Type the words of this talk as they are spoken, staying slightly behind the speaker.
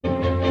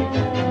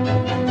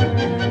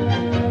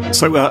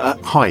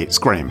Hi, it's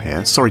Graham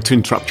here. Sorry to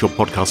interrupt your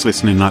podcast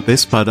listening like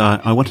this, but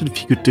I wondered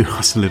if you could do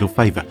us a little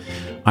favour.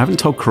 I haven't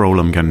told Carole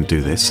I'm going to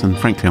do this, and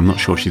frankly, I'm not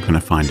sure she's going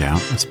to find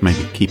out. Let's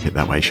maybe keep it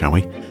that way, shall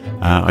we?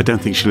 I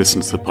don't think she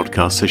listens to the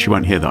podcast, so she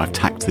won't hear that I've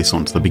tacked this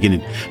on to the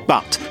beginning.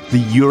 But the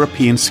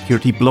European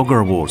Security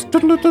Blogger Awards,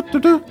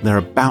 they're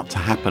about to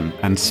happen,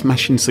 and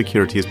Smashing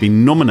Security has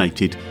been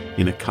nominated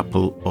in a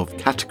couple of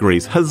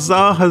categories.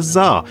 Huzzah,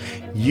 huzzah!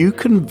 You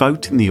can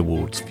vote in the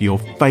awards for your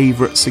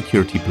favourite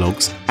security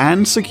blogs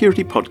and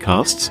security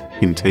podcasts,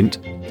 hint, hint.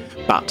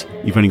 But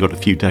you've only got a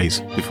few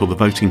days before the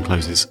voting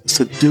closes,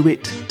 so do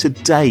it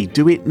today.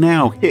 Do it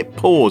now. Hit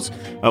pause.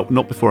 Oh,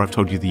 not before I've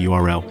told you the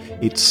URL.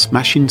 It's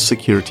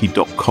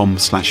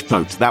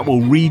smashingsecurity.com/vote. That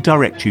will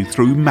redirect you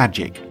through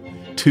magic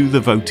to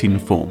the voting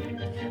form.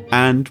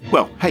 And,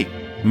 well, hey,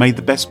 may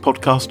the best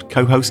podcast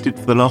co-hosted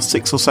for the last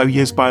 6 or so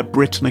years by a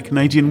Brit and a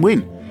Canadian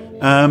win.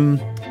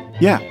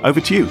 Yeah, over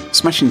to you.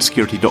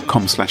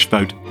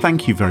 smashingsecurity.com/vote.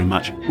 Thank you very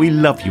much. We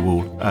love you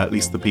all, at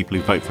least the people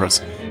who vote for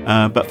us.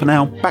 But for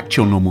now, back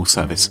to your normal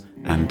service.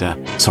 And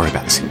sorry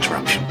about this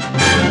interruption.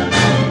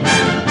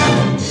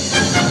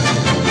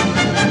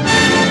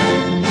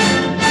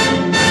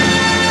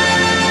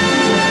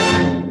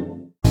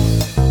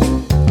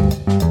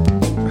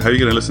 How are you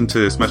going to listen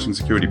to Smashing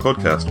Security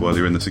podcast while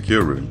you're in the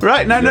secure room?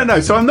 Right, no.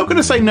 So I'm not going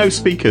to say no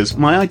speakers.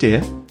 My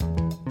idea,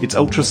 it's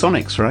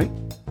ultrasonics, right?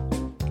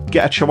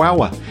 Get a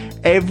chihuahua.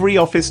 Every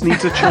office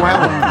needs a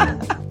chihuahua.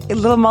 A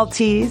little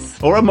Maltese.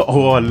 Or a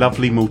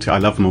lovely Maltese. I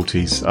love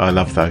Maltese. I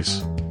love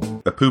those.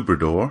 A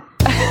Poobrador.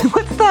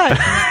 What's that?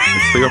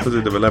 It's the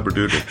opposite of a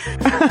Labradoodle.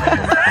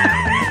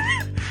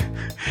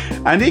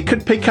 And it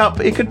could pick up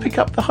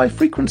the high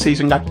frequencies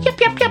and go yep,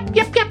 yep, yep,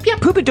 yep, yep,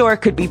 yep.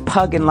 Poobador could be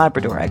pug and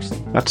Labrador,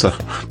 actually. That's a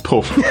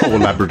poor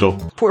Labrador.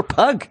 Poor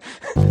pug.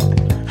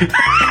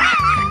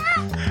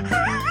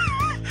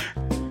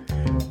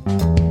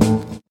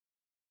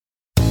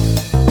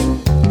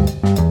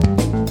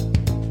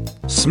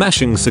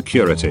 Smashing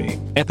Security,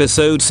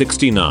 Episode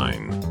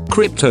 69,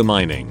 Crypto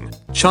Mining,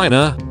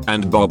 China,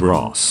 and Bob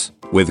Ross,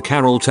 with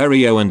Carole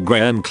Theriault and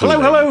Graham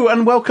Clune. Hello,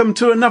 and welcome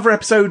to another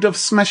episode of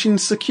Smashing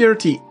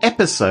Security,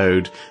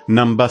 episode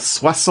number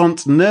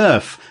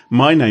 69.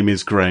 My name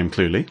is Graham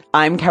Clune.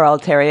 I'm Carole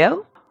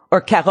Theriault, or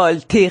Carole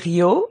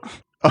Theriault.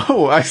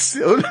 Oh, I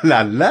see. Oh,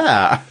 la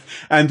la.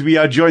 And we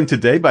are joined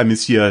today by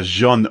Monsieur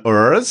John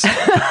Urs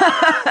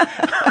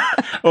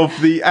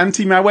of the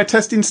Anti-Malware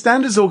Testing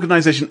Standards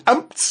Organization,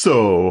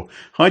 AMTSO.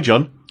 Hi,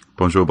 John.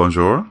 Bonjour,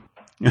 bonjour.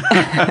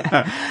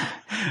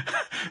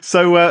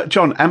 So,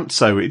 John,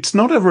 AMTSO, it's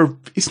not a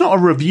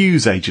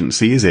reviews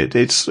agency, is it?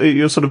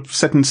 You're sort of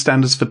setting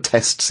standards for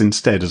tests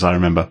instead, as I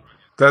remember.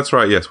 That's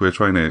right, yes. We're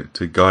trying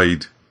to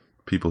guide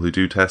people who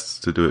do tests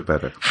to do it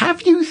better.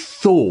 Have you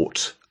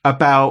thought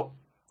about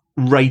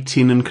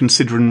rating and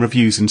considering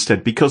reviews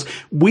instead? Because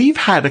we've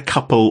had a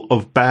couple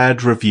of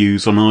bad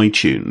reviews on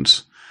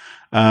iTunes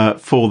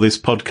for this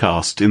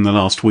podcast in the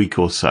last week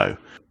or so.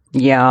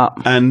 Yeah.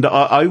 And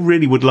I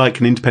really would like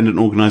an independent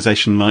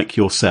organisation like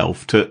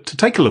yourself to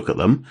take a look at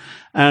them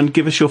and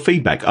give us your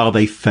feedback. Are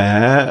they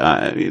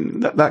fair?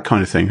 That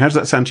kind of thing. How does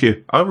that sound to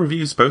you? Are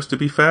reviews supposed to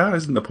be fair?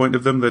 Isn't the point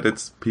of them that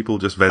it's people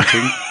just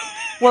venting?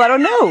 Well, I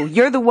don't know.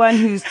 You're the one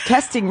who's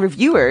testing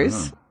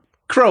reviewers. Oh.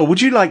 Carole,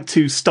 would you like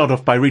to start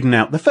off by reading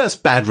out the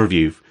first bad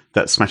review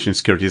that Smashing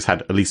Security has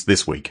had, at least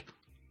this week?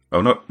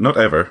 Oh, not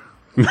ever.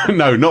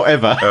 No, not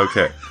ever.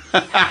 Okay.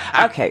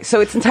 Okay,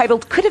 so it's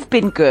entitled Could Have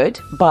Been Good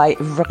by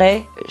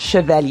Vrai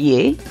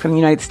Chevalier from the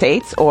United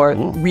States, or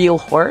Real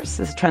Horse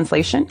is a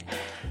translation.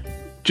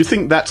 Do you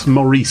think that's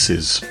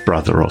Maurice's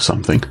brother or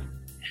something?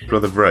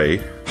 Brother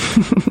Vray.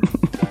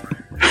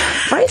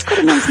 Vray's quite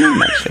a nice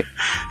name, actually.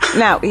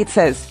 Now, it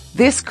says,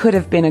 this could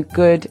have been a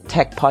good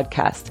tech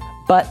podcast,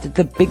 but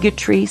the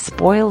bigotry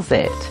spoils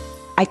it.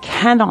 I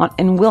cannot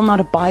and will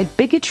not abide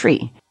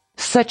bigotry.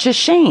 Such a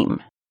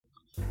shame.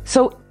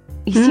 So,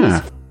 he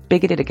seems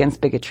bigoted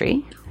against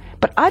bigotry,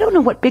 but I don't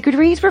know what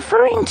bigotry he's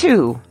referring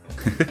to.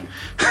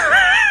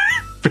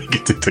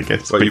 Bigoted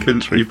against Well,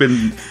 bigotry. you've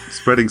been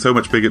spreading so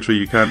much bigotry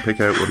you can't pick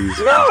out what he's...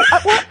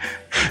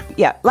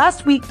 Yeah,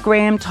 last week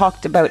Graham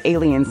talked about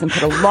aliens and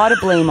put a lot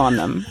of blame on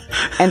them.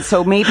 And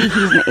so maybe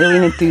he's an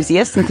alien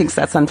enthusiast and thinks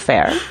that's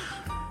unfair.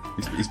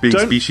 He's being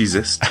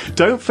speciesist.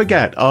 Don't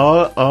forget,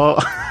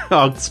 our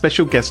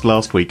special guest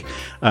last week,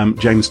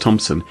 James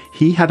Thompson,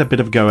 he had a bit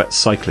of a go at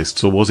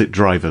cyclists, or was it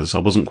drivers? I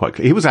wasn't quite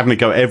clear. He was having a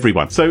go at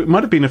everyone. So it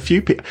might have been a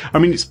few people. I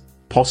mean, it's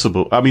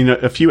possible. I mean,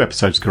 a few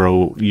episodes,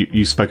 Carole,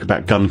 you spoke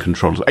about gun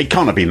controls. It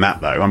can't have been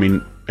that, though. I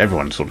mean,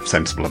 everyone's sort of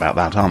sensible about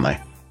that, aren't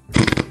they?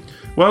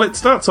 Well, it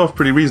starts off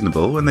pretty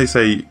reasonable when they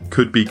say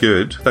could be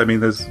good. I mean,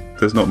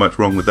 there's not much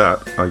wrong with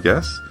that, I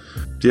guess.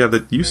 Yeah,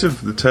 the use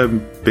of the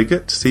term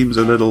bigot seems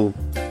a little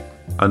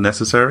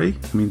unnecessary.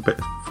 I mean,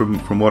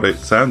 from what it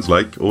sounds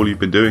like, all you've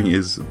been doing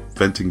is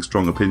venting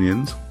strong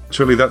opinions.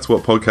 Surely that's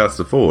what podcasts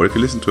are for. If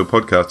you listen to a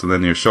podcast and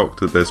then you're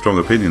shocked that there's strong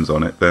opinions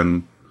on it,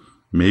 then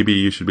maybe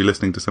you should be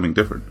listening to something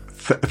different.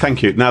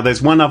 Thank you. Now,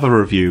 there's one other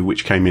review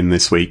which came in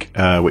this week,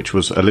 which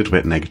was a little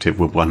bit negative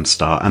with 1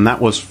 star, and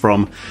that was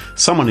from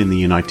someone in the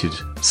United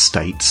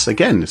States.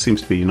 Again, it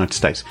seems to be United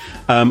States.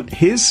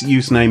 His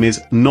username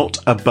is Not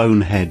a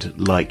Bonehead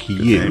Like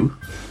You.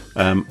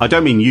 I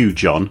don't mean you,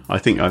 John. I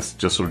think that's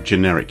just sort of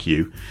generic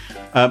you.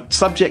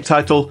 Subject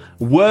title,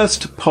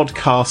 Worst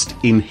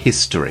Podcast in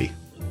History.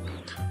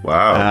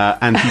 Wow.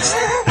 And he's...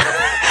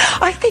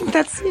 I think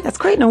that's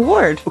quite an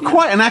award.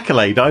 Quite an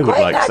accolade, I would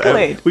like to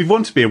say. We've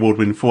wanted to be award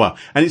winning for a while.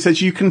 And it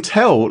says you can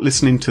tell,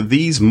 listening to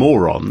these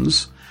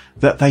morons,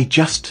 that they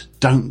just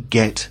don't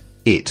get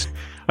it.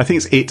 I think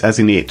it's it as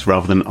in it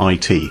rather than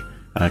IT,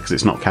 because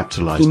it's not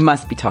capitalised. He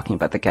must be talking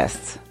about the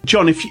guests.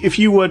 John, if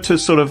you were to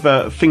sort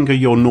of finger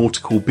your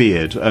nautical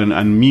beard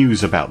and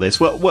muse about this,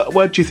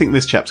 where do you think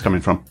this chap's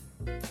coming from?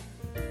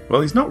 Well,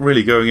 he's not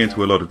really going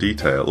into a lot of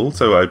detail.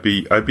 Also, I'd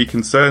be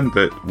concerned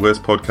that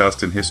worst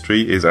podcast in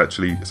history is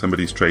actually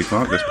somebody's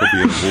trademark. There's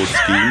probably an award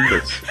scheme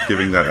that's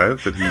giving that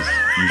out that he's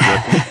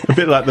usurping. A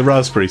bit like the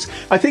raspberries.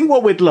 I think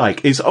what we'd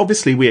like is,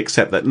 obviously we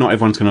accept that not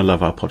everyone's going to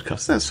love our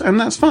podcast.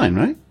 That's fine,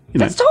 right? You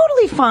know, that's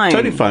totally fine.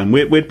 Totally fine.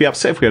 We'd be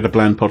upset if we had a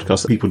bland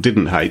podcast that people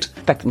didn't hate.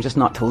 Expect them just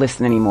not to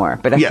listen anymore.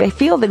 But if they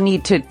feel the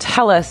need to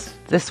tell us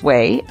this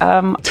way...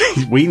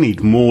 we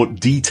need more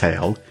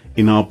detail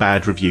in our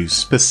bad reviews.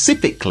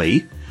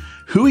 Specifically...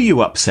 who are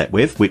you upset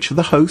with? Which of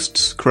the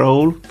hosts?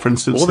 Kroll, for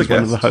instance, is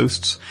one of the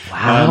hosts.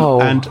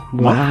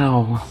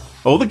 Wow.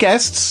 All the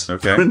guests,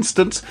 okay. For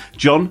instance.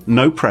 John,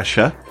 no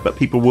pressure, but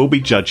people will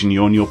be judging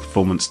you on your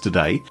performance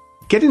today.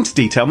 Get into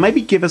detail.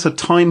 Maybe give us a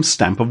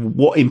timestamp of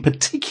what in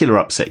particular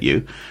upset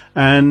you,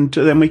 and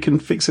then we can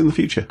fix it in the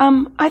future.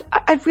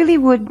 I really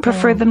would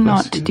prefer them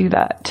not to do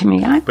that to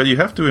me. But you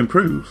have to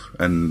improve,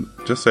 and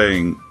just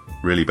saying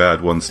really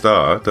bad 1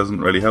 star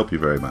doesn't really help you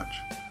very much.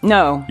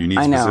 No, you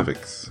need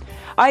specifics.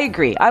 I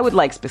agree. I would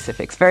like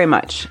specifics very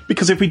much.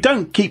 Because if we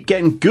don't keep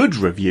getting good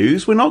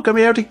reviews, we're not going to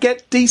be able to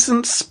get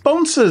decent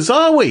sponsors,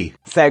 are we?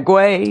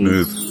 Segway.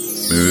 Smooth.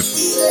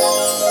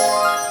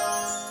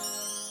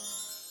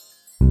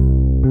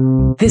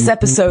 This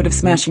episode of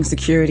Smashing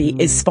Security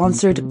is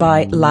sponsored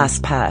by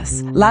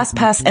LastPass.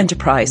 LastPass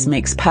Enterprise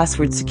makes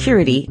password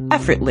security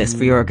effortless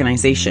for your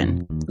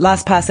organization.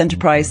 LastPass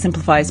Enterprise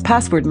simplifies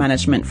password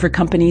management for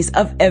companies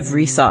of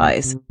every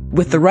size.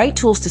 With the right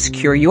tools to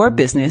secure your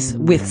business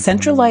with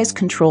centralized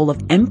control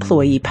of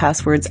employee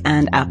passwords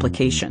and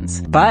applications.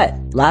 But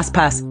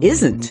LastPass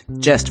isn't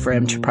just for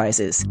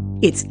enterprises.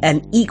 It's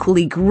an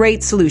equally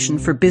great solution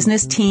for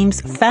business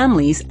teams,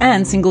 families,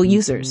 and single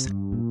users.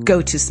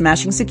 Go to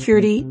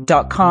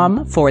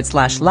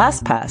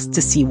smashingsecurity.com/LastPass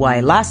to see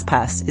why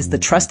LastPass is the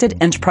trusted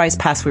enterprise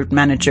password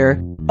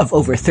manager of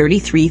over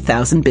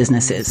 33,000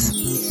 businesses.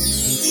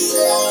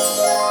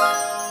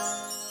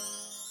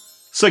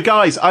 So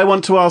guys, I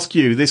want to ask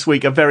you this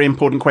week a very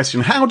important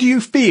question. How do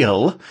you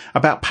feel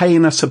about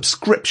paying a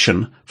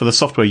subscription for the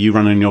software you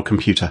run on your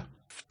computer?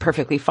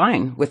 Perfectly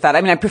fine with that.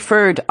 I mean, I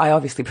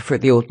obviously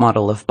preferred the old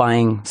model of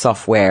buying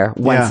software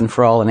once and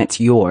for all and it's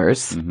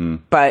yours. Mm-hmm.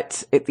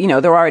 But,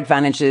 there are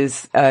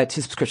advantages to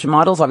subscription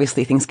models.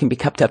 Obviously, things can be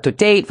kept up to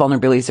date.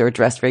 Vulnerabilities are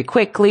addressed very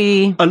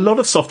quickly. A lot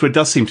of software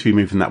does seem to be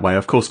moving that way.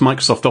 Of course,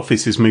 Microsoft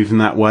Office is moving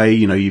that way.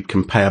 You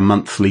can pay a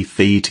monthly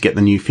fee to get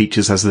the new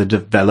features as they're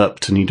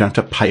developed, and you don't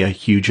have to pay a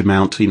huge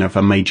amount, if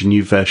a major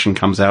new version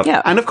comes out.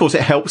 Yeah. And of course,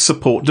 it helps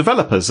support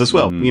developers as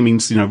well. It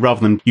means,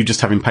 rather than you just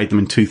having paid them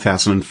in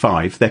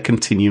 2005, they're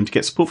continuing to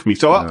get support from you.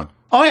 So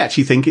I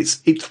actually think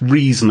it's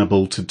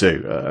reasonable to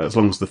do, as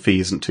long as the fee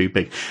isn't too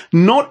big.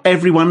 Not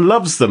everyone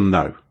loves them,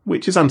 though,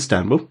 which is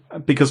understandable,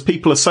 because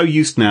people are so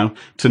used now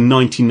to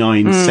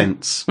 99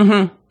 cents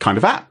kind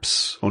of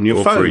apps on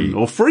your phone,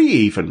 or free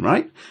even,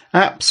 right?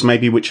 Apps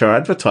maybe which are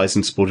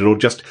advertising supported, or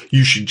just,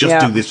 you should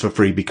just do this for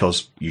free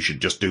because you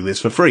should just do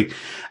this for free.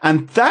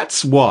 And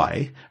that's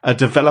why a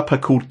developer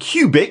called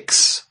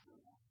Cubix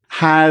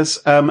has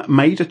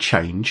made a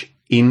change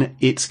in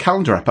its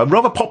calendar app, a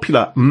rather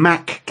popular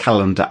Mac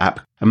calendar app,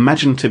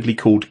 imaginatively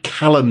called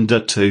Calendar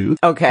 2.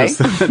 Okay.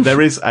 There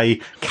is a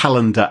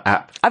calendar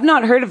app. I've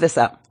not heard of this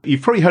app.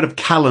 You've probably heard of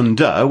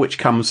Calendar, which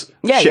comes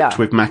shipped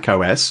with Mac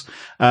OS.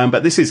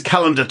 But this is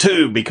Calendar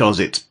 2 because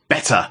it's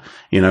better.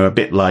 A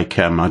bit like,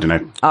 I don't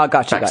know,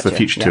 Back to the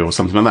Future 2 or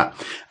something like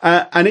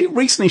that. And it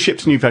recently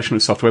shipped a new version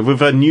of software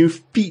with a new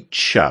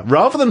feature.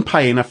 Rather than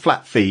paying a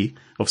flat fee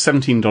of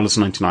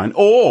 $17.99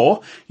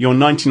 or your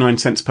 99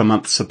 cents per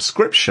month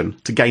subscription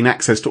to gain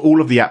access to all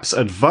of the app's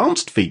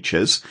advanced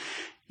features,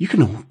 you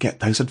can all get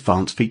those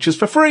advanced features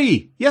for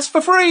free. Yes,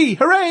 for free.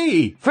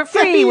 Hooray! For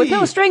free. Yay! With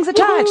no strings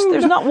attached. Woo-hoo.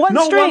 There's not one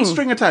string. Not one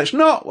string attached.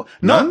 Not one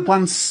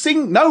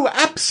no,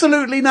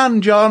 absolutely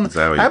none, John.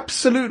 Zoe.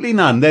 Absolutely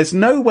none. There's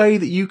no way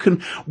that you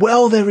can,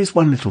 there is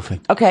one little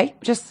thing. Okay,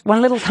 just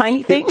one little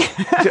tiny thing.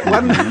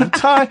 One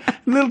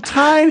little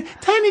tiny,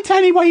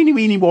 whiny,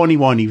 weeny,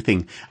 whiny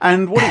thing.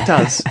 And what it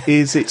does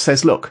is it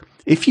says, look,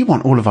 if you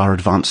want all of our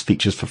advanced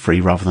features for free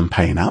rather than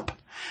paying up,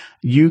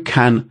 you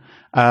can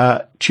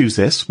choose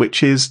this,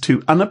 which is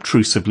to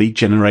unobtrusively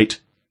generate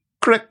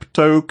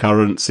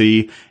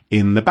cryptocurrency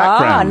in the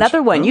background.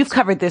 Another one. You've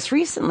covered this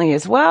recently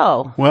as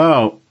well.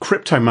 Well,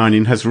 crypto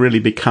mining has really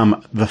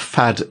become the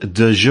fad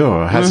du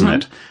jour,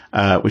 hasn't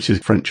it? Which is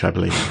French, I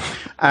believe.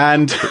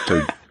 And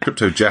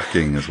crypto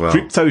jacking as well.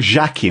 Crypto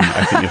jacking,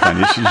 I think you're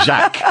finding. It's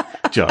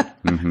Jacques, John.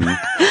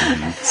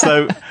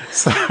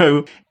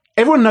 So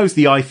everyone knows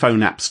the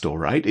iPhone App Store,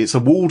 right? It's a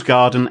walled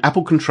garden.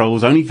 Apple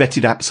controls, only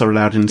vetted apps are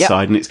allowed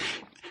inside, and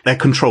they're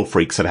control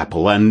freaks at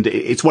Apple. And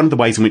it's one of the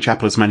ways in which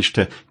Apple has managed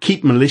to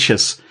keep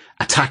malicious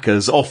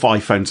attackers off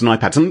iPhones and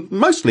iPads. And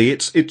mostly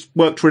it's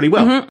worked really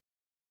well.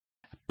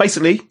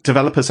 Basically,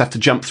 developers have to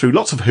jump through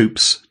lots of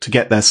hoops to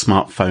get their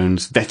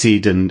smartphones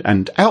vetted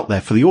and out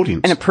there for the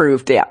audience. And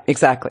approved, yeah,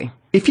 exactly.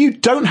 If you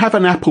don't have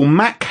an Apple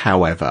Mac,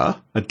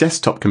 however, a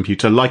desktop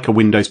computer like a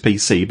Windows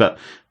PC, but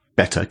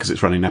better because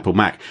it's running Apple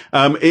Mac,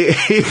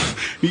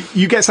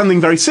 you get something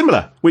very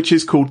similar, which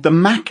is called the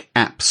Mac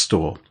App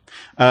Store,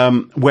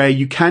 where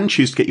you can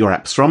choose to get your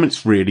apps from.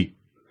 It's really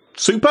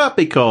super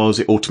because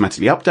it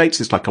automatically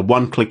updates. It's like a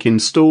one-click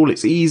install.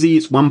 It's easy.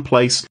 It's one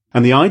place.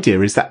 And the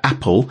idea is that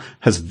Apple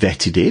has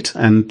vetted it,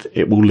 and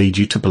it will lead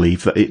you to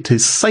believe that it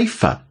is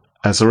safer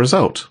as a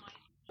result.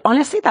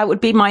 Honestly, that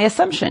would be my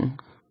assumption.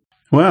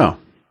 Well,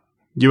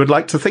 you would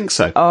like to think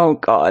so. Oh,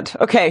 God.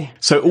 Okay.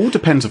 So it all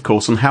depends, of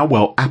course, on how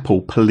well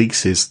Apple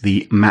polices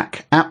the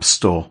Mac App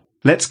Store.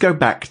 Let's go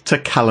back to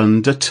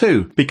Calendar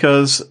 2,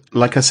 because,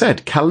 like I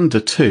said,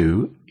 Calendar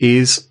 2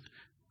 is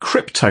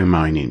crypto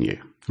mining you,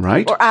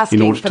 right? Or asking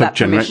in order for to that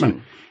generate permission.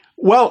 money.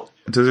 Well,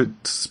 Does it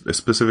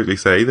specifically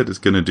say that it's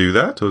going to do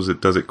that, or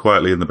does it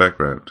quietly in the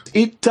background?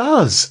 it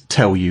does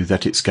tell you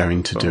that it's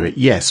going to do it,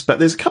 yes. But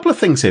there's a couple of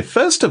things here.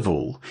 First of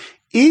all,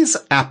 is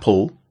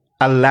Apple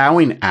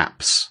allowing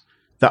apps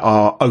that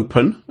are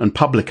open and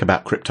public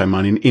about crypto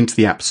mining into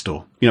the App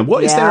Store? You know,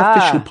 what is their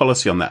official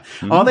policy on that?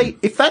 Are they,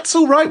 if that's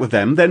all right with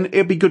them, then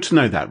it'd be good to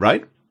know that,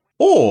 right?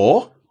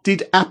 Or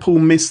did Apple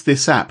miss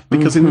this app?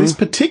 Because in this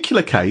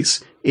particular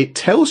case, it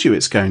tells you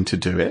it's going to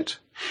do it.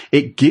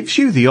 It gives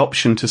you the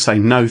option to say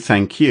no,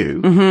 thank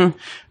you.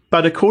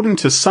 But according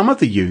to some of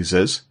the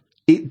users,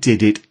 it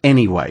did it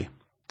anyway.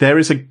 There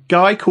is a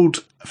guy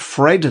called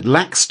Fred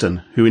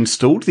Laxton who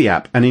installed the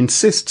app and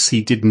insists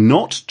he did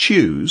not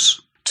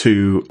choose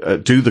to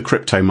do the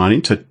crypto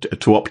mining,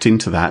 to opt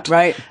into that.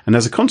 Right. And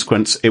as a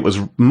consequence, it was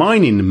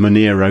mining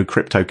Monero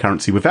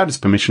cryptocurrency without his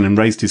permission and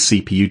raised his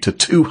CPU to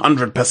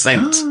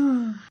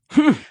 200%.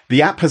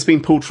 The app has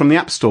been pulled from the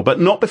App Store, but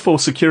not before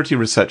security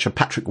researcher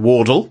Patrick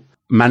Wardle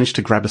managed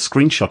to grab a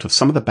screenshot of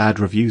some of the bad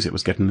reviews it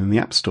was getting in the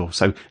App Store.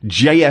 So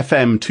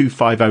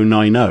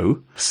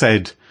JFM25090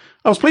 said,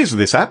 I was pleased with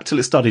this app till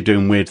it started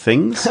doing weird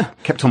things.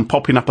 Kept on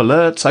popping up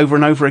alerts over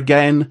and over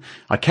again.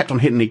 I kept on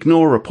hitting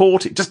ignore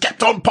report. It just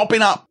kept on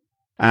popping up.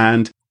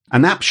 And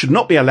an app should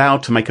not be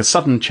allowed to make a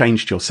sudden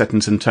change to your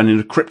settings and turn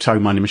into crypto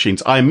mining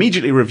machines. I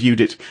immediately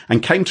reviewed it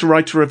and came to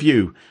write a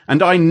review.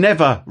 And I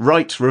never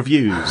write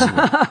reviews.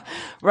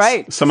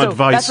 Right. Some so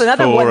advice that's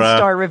another for,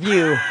 1-star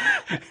review.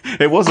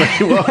 It was.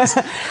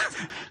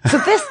 So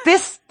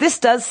this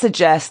does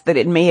suggest that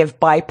it may have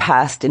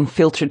bypassed and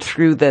filtered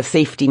through the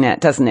safety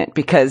net, doesn't it?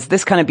 Because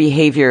this kind of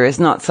behavior is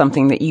not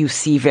something that you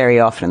see very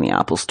often in the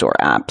Apple Store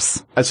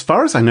apps. As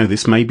far as I know,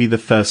 this may be the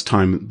first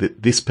time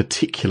that this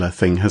particular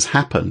thing has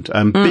happened.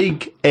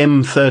 Big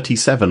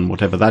M37,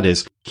 whatever that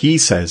is, he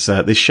says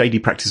this shady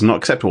practice is not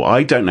acceptable.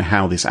 I don't know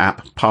how this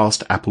app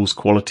passed Apple's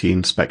quality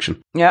inspection.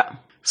 Yeah.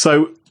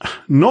 So,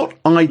 not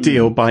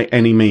ideal by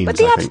any means. But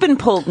the I app's think. been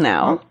pulled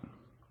now.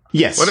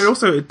 Yes. Well,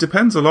 it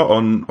depends a lot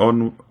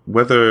on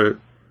whether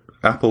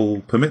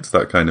Apple permits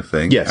that kind of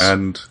thing, Yes.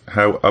 and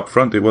how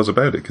upfront it was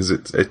about it. Because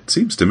it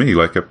seems to me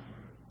like a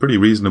pretty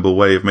reasonable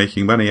way of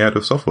making money out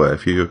of software.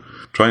 If you're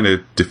trying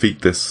to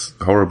defeat this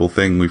horrible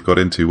thing we've got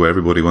into, where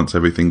everybody wants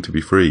everything to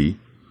be free,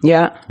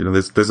 Yeah. you know,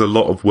 there's a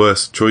lot of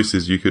worse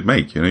choices you could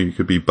make. You know, you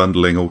could be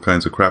bundling all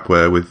kinds of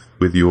crapware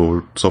with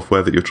your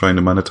software that you're trying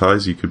to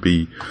monetize. You could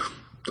be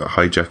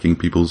hijacking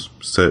people's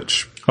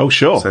search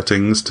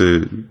settings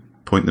to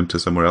point them to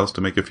somewhere else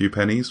to make a few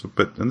pennies.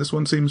 And this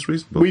one seems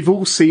reasonable. We've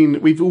all seen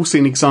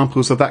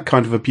examples of that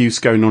kind of abuse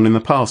going on in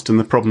the past and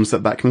the problems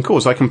that can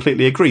cause. I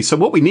completely agree. So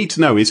what we need to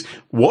know is,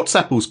 what's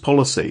Apple's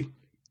policy?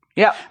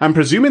 Yeah. And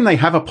presuming they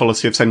have a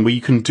policy of saying, well,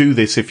 you can do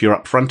this if you're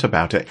upfront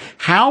about it,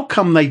 how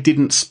come they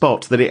didn't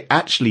spot that it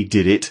actually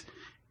did it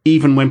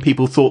even when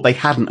people thought they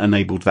hadn't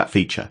enabled that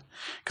feature?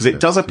 Because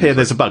it does appear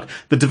there's a bug.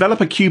 The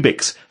developer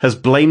Cubix has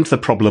blamed the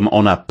problem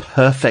on a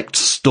perfect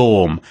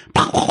storm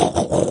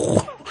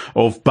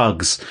of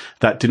bugs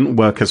that didn't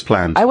work as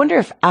planned. I wonder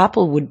if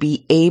Apple would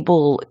be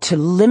able to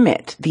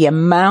limit the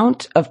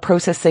amount of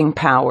processing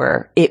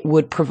power it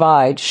would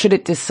provide should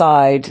it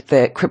decide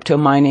that crypto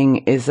mining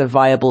is a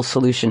viable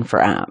solution for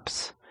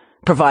apps,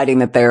 providing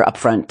that they're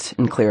upfront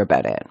and clear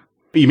about it.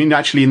 You mean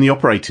actually in the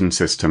operating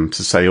system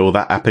to say, oh,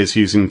 that app is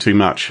using too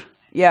much?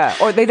 Yeah,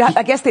 or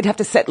I guess they'd have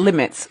to set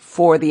limits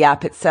for the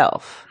app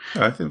itself.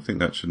 I think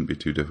that shouldn't be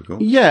too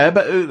difficult. Yeah,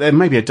 but there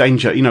may be a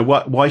danger. You know,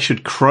 why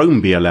should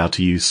Chrome be allowed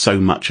to use so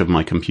much of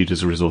my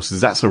computer's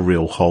resources? That's a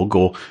real hog.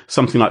 Or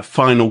something like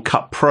Final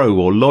Cut Pro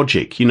or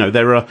Logic. You know,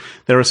 there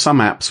are some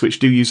apps which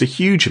do use a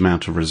huge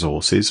amount of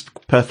resources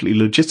perfectly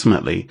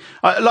legitimately.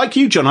 Like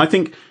you, John, I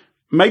think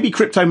maybe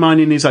crypto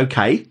mining is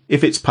okay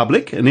if it's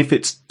public and if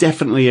it's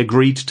definitely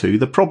agreed to.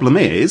 The problem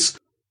is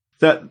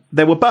that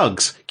there were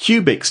bugs.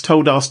 Cubics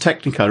told Ars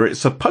Technica it's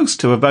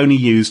supposed to have only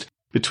used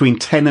between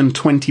 10 and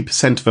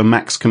 20% of a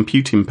max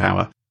computing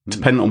power,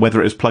 depending on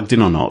whether it was plugged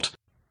in or not.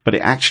 But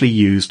it actually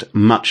used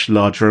much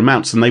larger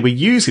amounts. And they were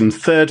using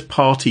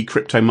third-party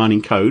crypto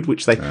mining code,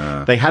 which they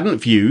hadn't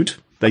viewed.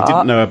 They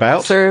didn't know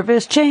about.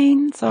 Service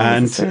chain.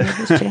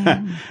 Service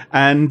chain.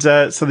 And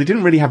so they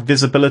didn't really have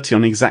visibility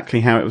on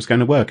exactly how it was going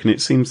to work. And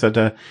it seems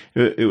that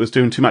it was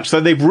doing too much. So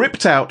they've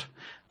ripped out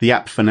the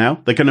app for now.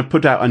 They're going to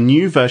put out a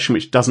new version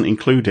which doesn't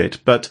include it.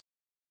 But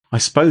I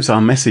suppose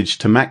our message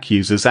to Mac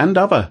users and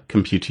other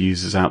computer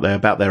users out there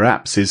about their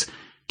apps is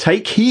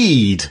take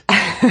heed.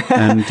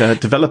 And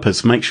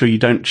developers, make sure you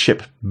don't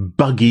ship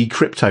buggy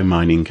crypto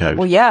mining code.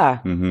 Well, yeah.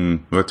 Mm-hmm.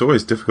 Well, it's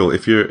always difficult.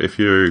 If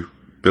you're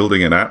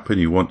building an app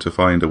and you want to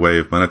find a way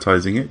of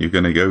monetizing it, you're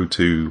going to go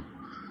to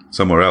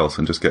somewhere else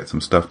and just get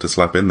some stuff to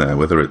slap in there,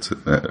 whether it's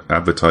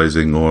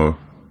advertising or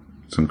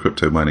some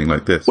crypto mining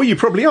like this. Well, you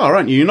probably are,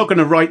 aren't you? You're not going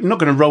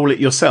to roll it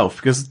yourself,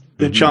 because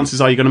the chances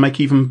are you're going to make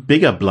even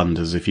bigger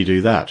blunders if you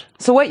do that.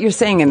 So what you're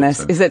saying in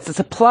this is it's a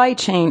supply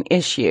chain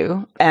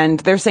issue, and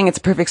they're saying it's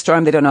a perfect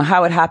storm. They don't know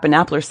how it happened.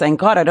 Apple are saying,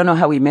 God, I don't know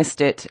how we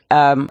missed it.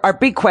 Our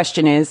big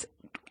question is,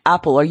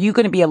 Apple, are you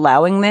going to be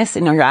allowing this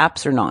in your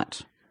apps or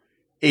not?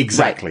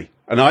 Exactly. Right.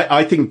 And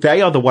I think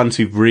they are the ones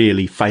who've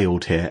really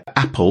failed here.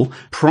 Apple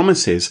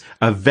promises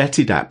a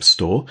vetted app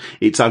store.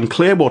 It's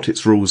unclear what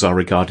its rules are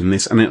regarding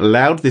this, and it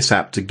allowed this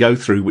app to go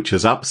through, which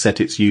has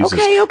upset its users.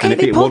 Okay,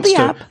 they pulled the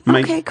app.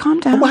 Okay, calm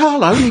down.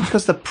 Well, only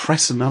because the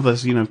press and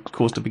others,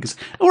 caused a big...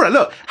 All right,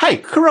 look. Hey,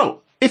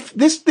 Carol, if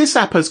this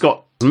app has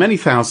got many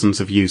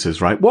thousands of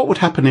users, right? What would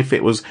happen if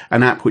it was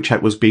an app which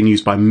was being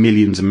used by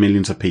millions and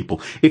millions of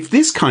people? If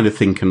this kind of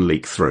thing can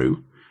leak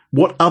through,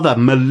 what other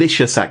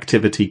malicious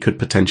activity could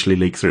potentially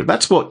leak through?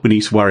 That's what we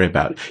need to worry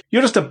about.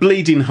 You're just a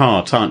bleeding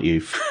heart, aren't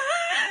you?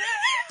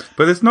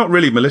 But it's not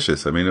really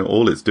malicious. I mean,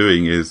 all it's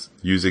doing is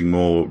using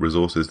more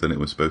resources than it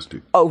was supposed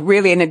to. Oh,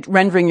 really? And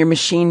rendering your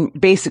machine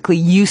basically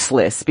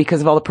useless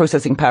because of all the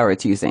processing power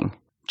it's using.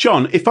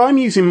 John, if I'm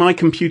using my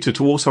computer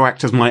to also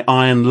act as my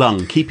iron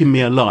lung, keeping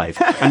me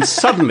alive, and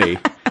suddenly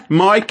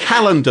my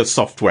calendar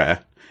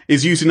software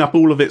is using up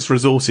all of its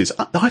resources,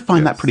 I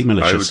find that pretty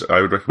malicious.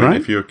 I would recommend,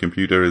 if your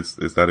computer is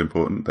that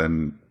important,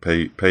 then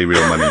pay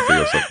real money for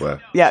your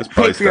software. Yeah, just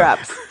pay for your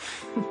apps.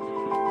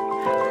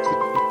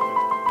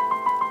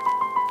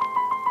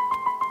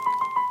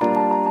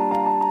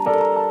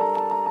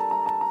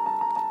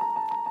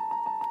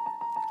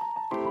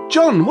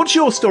 John, what's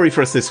your story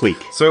for us this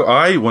week? So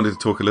I wanted to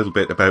talk a little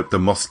bit about the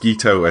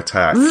mosquito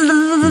attack, which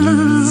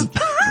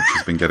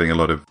has been getting a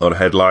lot of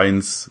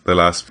headlines the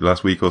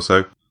last week or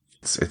so.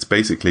 It's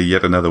basically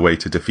yet another way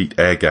to defeat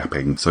air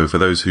gapping. So for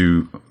those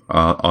who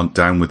aren't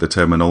down with the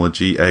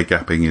terminology, air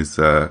gapping is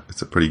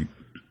it's a pretty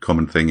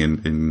common thing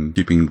in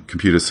keeping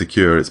computers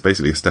secure. It's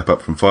basically a step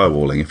up from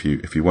firewalling.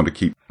 If you want to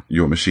keep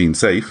your machine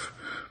safe,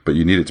 but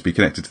you need it to be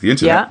connected to the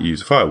internet, you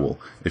use a firewall.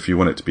 If you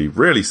want it to be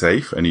really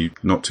safe and you're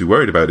not too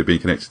worried about it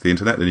being connected to the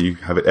internet, then you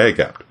have it air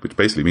gapped, which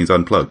basically means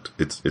unplugged.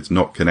 It's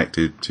not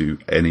connected to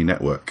any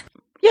network.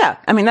 Yeah,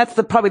 I mean, that's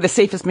probably the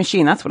safest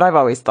machine. That's what I've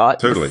always thought.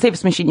 Totally. The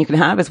safest machine you can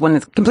have is one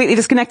that's completely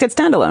disconnected,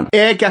 standalone.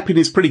 Air gapping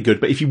is pretty good,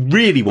 but if you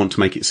really want to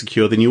make it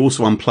secure, then you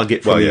also unplug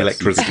it from the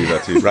electricity. You do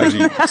that too, right?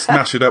 You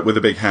smash it up with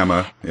a big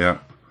hammer. Yeah.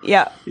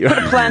 Yeah. Put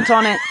a plant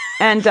on it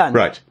and done.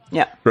 Right.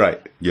 Yeah.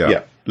 Right.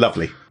 Yeah.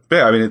 Lovely. But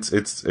yeah, I mean,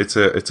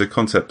 it's a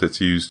concept that's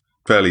used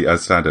fairly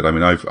as standard. I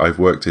mean, I've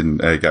worked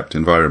in air gapped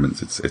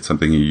environments. It's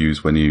something you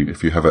use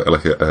if you have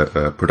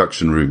a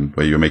production room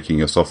where you're making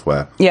your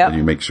software. Yeah. And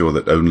you make sure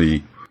that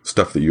only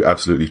stuff that you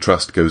absolutely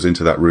trust goes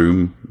into that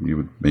room. You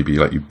would maybe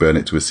you burn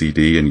it to a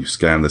CD and you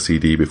scan the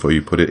CD before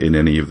you put it in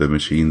any of the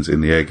machines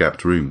in the air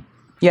gapped room.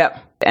 Yep.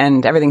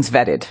 And everything's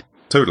vetted.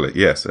 Totally,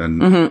 yes,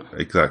 and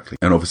exactly.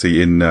 And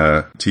obviously in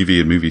TV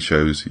and movie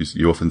shows,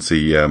 you often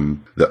see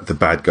that the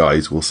bad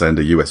guys will send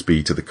a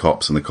USB to the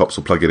cops, and the cops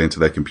will plug it into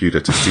their computer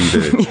to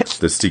see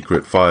the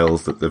secret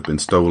files that they've been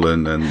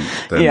stolen, and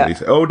then they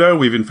say, oh no,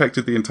 we've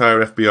infected the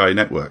entire FBI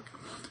network.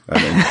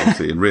 And then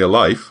obviously in real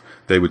life,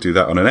 they would do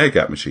that on an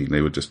air-gap machine.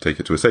 They would just take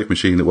it to a safe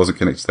machine that wasn't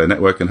connected to their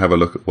network and have a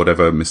look at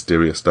whatever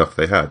mysterious stuff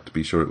they had to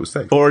be sure it was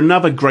safe. Or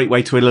another great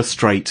way to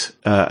illustrate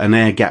an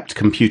air-gapped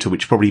computer,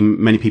 which probably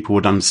many people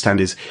would understand,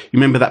 is you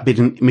remember that bit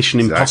in Mission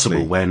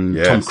Impossible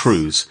when Tom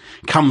Cruise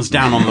comes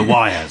down on the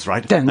wires,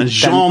 right? And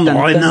Jean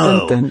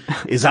Reno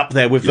is up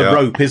there with the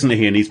rope, isn't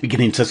he? And he's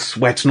beginning to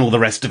sweat and all the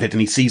rest of it,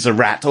 and he sees a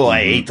rat. Oh, I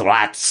hate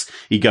rats.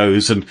 He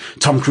goes, and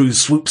Tom Cruise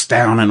swoops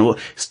down, and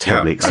it's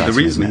terribly exciting. And the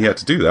reason he had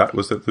to do that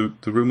was that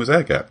the room was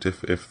air-gapped.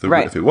 If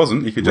it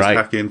wasn't, you could just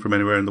hack in from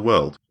anywhere in the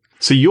world.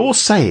 So you're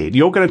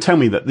going to tell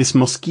me that this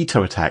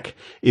mosquito attack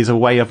is a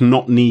way of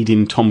not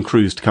needing Tom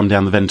Cruise to come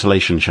down the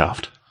ventilation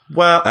shaft?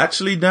 Well,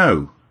 actually,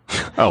 no.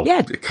 Oh,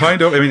 Yeah.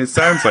 Kind of. I mean, it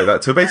sounds like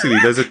that. So basically,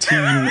 there's a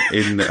team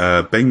in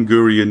Ben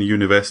Gurion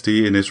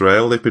University in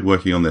Israel. They've been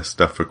working on this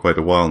stuff for quite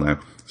a while now.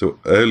 So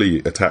early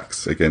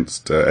attacks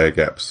against air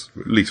gaps,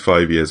 at least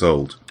 5 years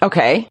old.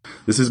 Okay.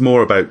 This is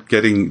more about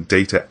getting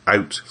data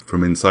out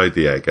from inside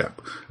the air gap.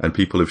 And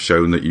people have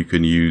shown that you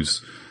can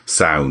use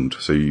sound.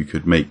 So you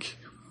could make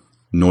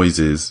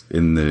noises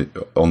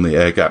on the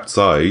air gap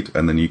side,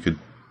 and then you could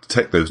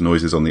detect those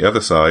noises on the other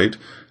side,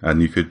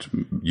 and you could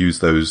use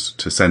those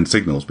to send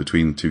signals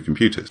between two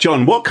computers.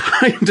 John, what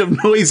kind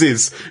of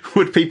noises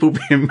would people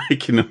be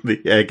making on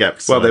the air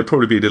gap side? Well, there'd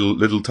probably be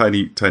little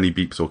tiny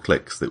beeps or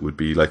clicks that would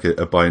be like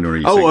a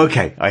binary signal. Oh,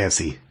 okay. I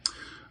see.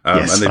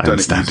 Yes, and they've I done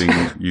it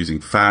understand. using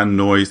fan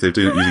noise. They've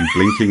done it using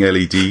blinking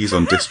LEDs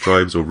on disk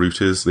drives or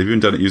routers. They've even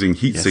done it using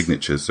heat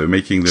signatures, so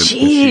making the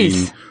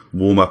machine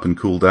warm up and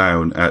cool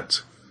down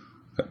at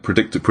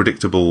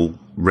predictable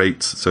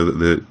rates so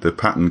that the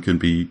pattern can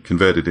be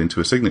converted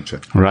into a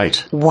signature.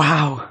 Right.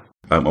 Wow.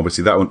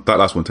 Obviously, that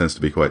last one tends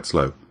to be quite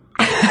slow.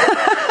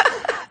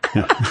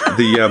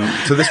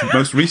 So this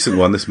most recent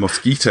one, this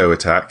mosquito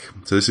attack,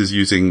 so this is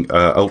using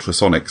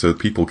ultrasonic, so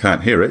people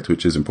can't hear it,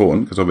 which is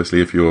important, because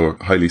obviously if your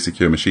highly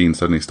secure machine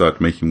suddenly starts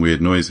making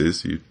weird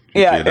noises, you'd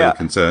be a little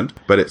concerned.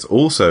 But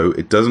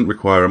it doesn't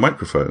require a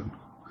microphone.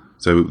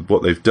 So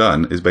what they've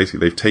done is basically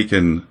they've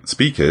taken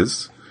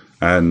speakers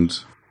and,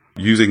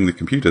 using the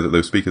computer that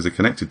those speakers are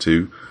connected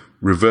to,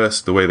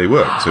 reverse the way they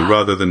work. So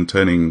rather than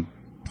turning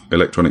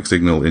electronic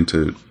signal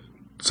into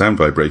sound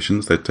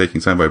vibrations, they're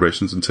taking sound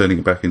vibrations and turning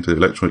it back into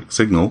electronic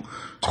signal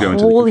to go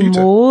into the computer.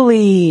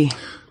 Holy moly.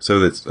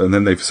 And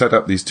then they've set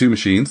up these two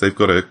machines. They've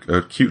got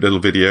a cute little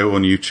video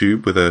on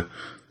YouTube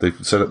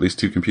they've set up these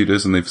two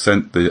computers, and they've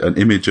sent an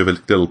image of a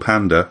little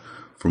panda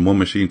from one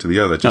machine to the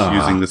other, just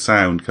using the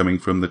sound coming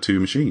from the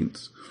two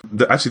machines.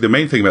 Actually, the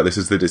main thing about this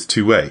is that it's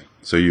two-way.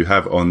 So you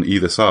have on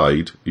either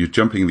side, you're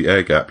jumping the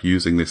air gap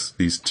using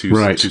these two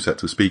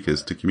sets of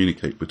speakers to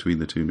communicate between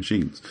the two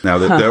machines. Now,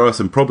 there are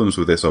some problems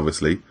with this,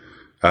 obviously.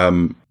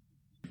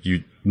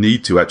 You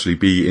need to actually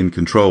be in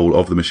control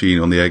of the machine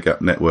on the air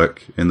gap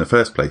network in the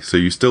first place. So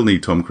you still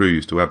need Tom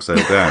Cruise to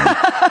abseil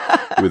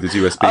down with his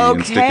USB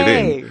and stick it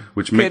in,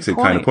 which makes it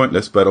kind of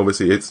pointless. But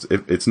obviously,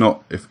 it's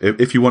not.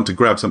 If you want to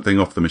grab something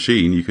off the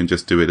machine, you can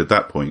just do it at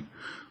that point.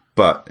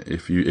 But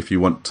if you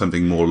want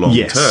something more long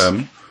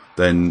term,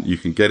 then you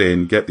can get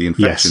the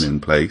infection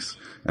in place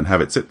and have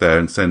it sit there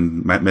and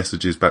send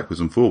messages backwards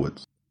and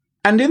forwards.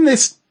 And in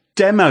this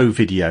demo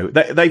video,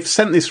 they've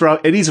sent this.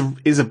 It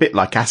is a bit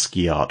like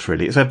ASCII art,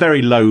 really. It's a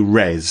very low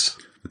res.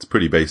 It's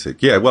pretty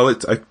basic. Yeah, well,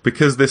 it's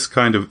because this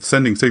kind of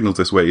sending signals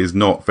this way is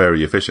not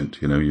very efficient.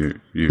 You know,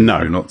 you're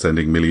not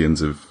sending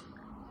millions of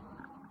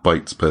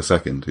bytes per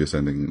second. You're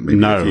sending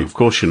maybe a few, of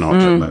course you're not.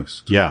 At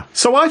most. Yeah.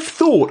 So I've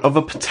thought of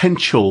a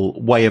potential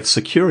way of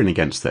securing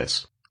against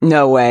this.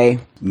 No way.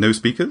 No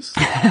speakers?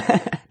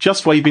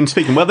 Just while you've been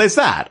speaking. Well, there's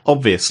that,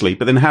 obviously,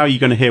 but then how are you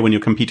going to hear when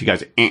your computer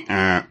goes,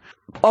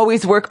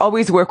 Always work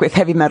with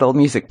heavy metal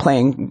music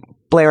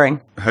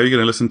blaring. How are you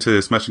going to listen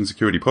to Smashing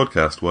Security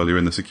podcast while you're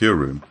in the secure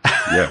room?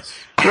 Yes.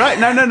 Right,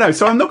 no.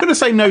 So I'm not going to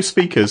say no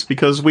speakers,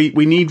 because we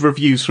need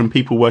reviews from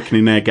people working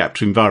in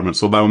air-gapped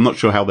environments, although I'm not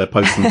sure how they're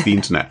posting to the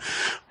internet.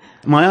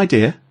 My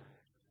idea,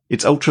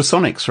 it's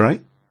ultrasonics,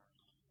 right?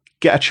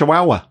 Get a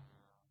chihuahua.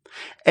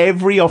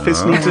 Every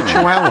office needs a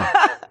chihuahua.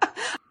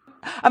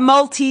 A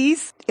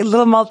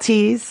little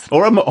Maltese.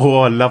 Or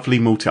a lovely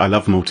Maltese. I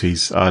love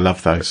Maltese. I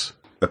love those.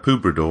 A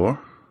Poobrador.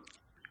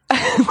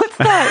 What's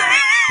that?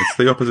 It's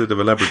the opposite of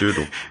a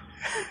Labradoodle.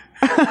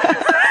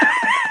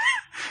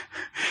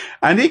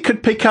 And it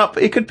could pick up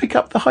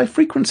the high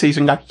frequencies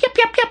and go, yep,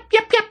 yep, yep,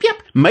 yep, yep, yep.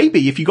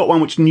 Maybe if you got one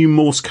which knew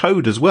Morse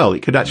code as well,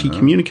 it could actually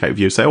communicate with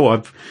you. Say,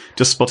 I've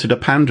just spotted a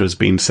panda has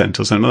been sent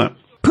or something like that.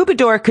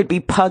 Poobador could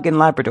be pug and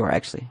Labrador,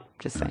 actually.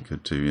 Just saying.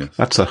 Could too, yes.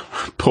 That's a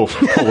poor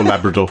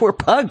Labrador. Poor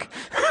pug.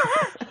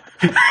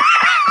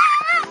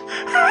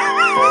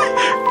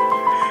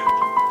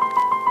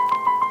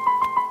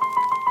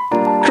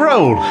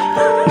 Carole,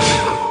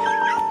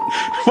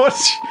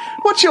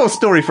 what's your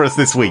story for us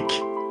this week?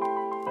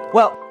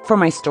 Well, for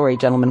my story,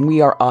 gentlemen,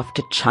 we are off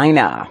to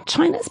China.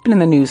 China's been in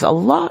the news a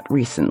lot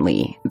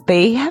recently.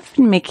 They have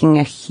been making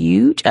a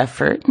huge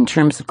effort in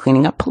terms of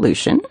cleaning up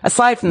pollution.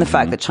 Aside from the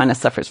fact that China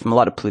suffers from a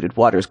lot of polluted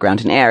waters, ground,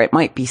 and air, it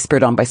might be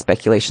spurred on by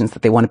speculations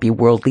that they want to be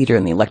world leader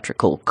in the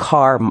electrical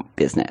car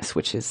business,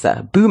 which is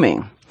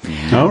booming.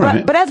 All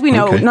right. But as we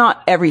know,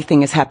 not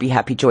everything is happy,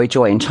 happy, joy,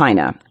 joy in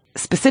China.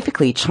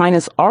 Specifically,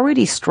 China's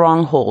already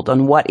stronghold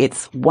on what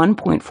its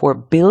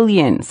 1.4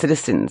 billion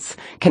citizens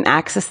can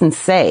access and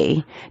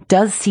say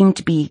does seem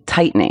to be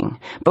tightening,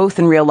 both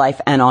in real life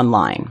and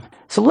online.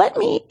 So let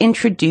me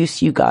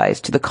introduce you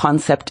guys to the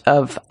concept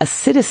of a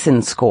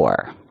citizen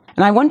score.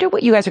 And I wonder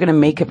what you guys are going to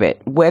make of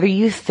it, whether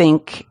you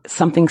think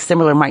something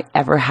similar might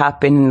ever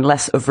happen in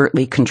less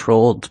overtly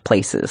controlled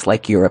places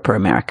like Europe or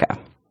America.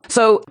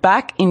 So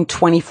back in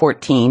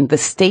 2014, the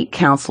State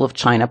Council of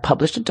China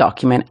published a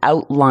document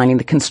outlining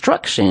the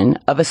construction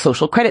of a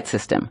social credit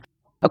system.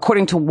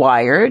 According to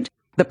Wired,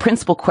 the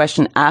principal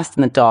question asked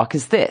in the doc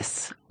is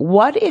this: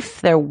 what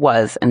if there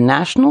was a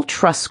national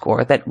trust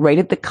score that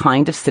rated the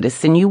kind of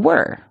citizen you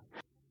were?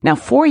 Now,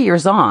 4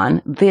 years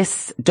on,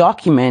 this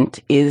document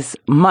is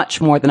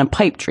much more than a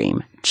pipe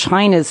dream.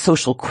 China's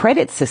social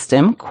credit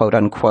system, quote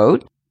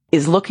unquote,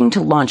 is looking to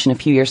launch in a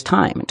few years'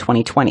 time, in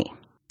 2020.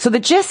 So the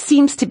gist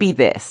seems to be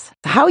this: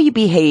 how you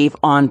behave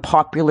on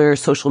popular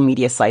social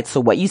media sites,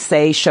 so what you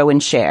say, show,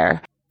 and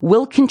share,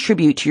 will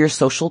contribute to your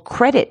social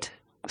credit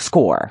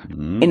score.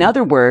 In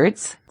other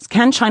words,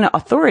 can China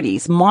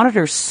authorities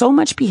monitor so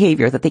much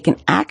behavior that they can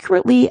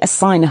accurately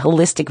assign a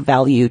holistic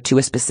value to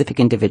a specific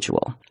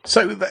individual?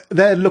 So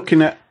they're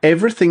looking at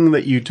everything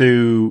that you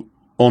do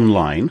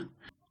online,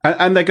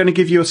 and they're going to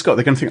give you a score.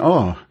 They're going to think,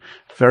 oh,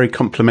 very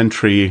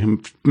complimentary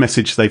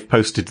message they've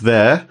posted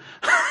there.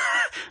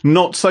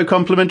 Not so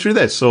complimentary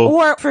this,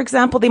 or, for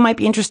example, they might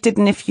be interested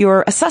in if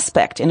you're a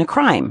suspect in a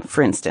crime,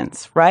 for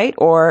instance, right?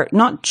 Or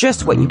not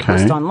just what you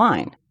post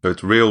online. So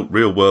it's real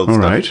world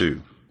stuff too.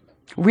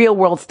 Real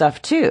world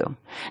stuff too.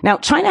 Now,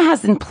 China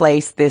has in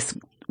place this,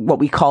 what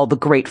we call the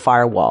Great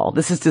Firewall.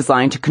 This is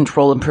designed to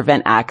control and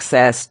prevent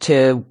access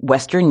to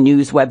Western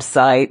news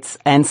websites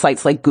and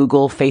sites like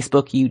Google,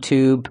 Facebook,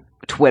 YouTube,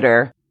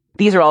 Twitter.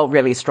 These are all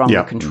really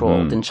strongly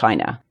controlled in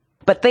China.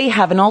 But they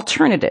have an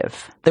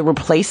alternative, the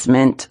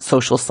replacement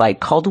social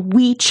site called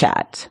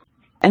WeChat.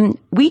 And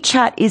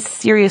WeChat is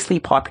seriously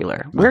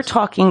popular. We're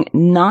talking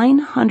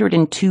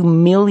 902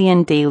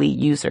 million daily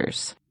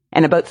users.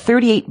 And about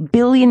 38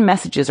 billion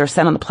messages are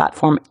sent on the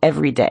platform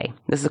every day.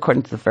 This is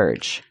according to The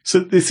Verge. So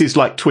this is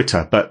like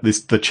Twitter, but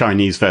the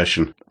Chinese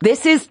version.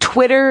 This is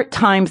Twitter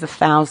times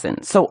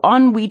 1,000. So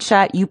on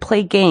WeChat, you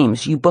play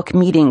games, you book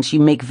meetings,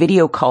 you make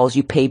video calls,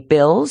 you pay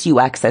bills,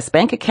 you access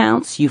bank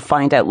accounts, you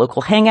find out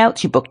local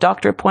hangouts, you book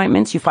doctor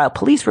appointments, you file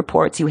police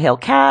reports, you hail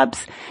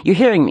cabs. You're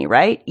hearing me,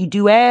 right? You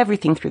do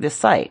everything through this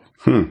site.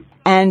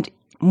 And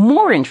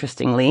more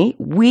interestingly,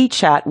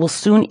 WeChat will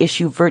soon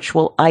issue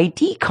virtual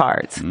ID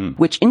cards,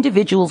 which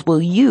individuals will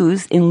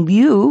use in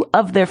lieu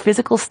of their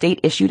physical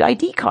state-issued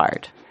ID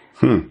card.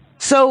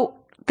 So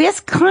this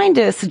kind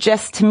of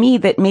suggests to me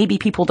that maybe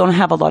people don't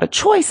have a lot of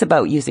choice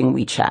about using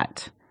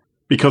WeChat.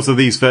 Because of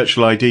these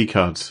virtual ID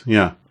cards,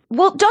 yeah.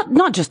 Well,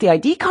 not just the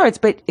ID cards,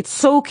 but it's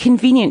so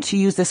convenient to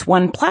use this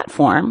one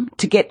platform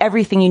to get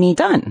everything you need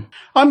done.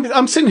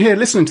 I'm sitting here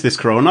listening to this,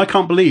 Carol, and I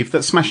can't believe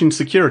that Smashing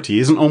Security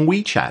isn't on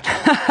WeChat.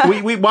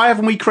 Why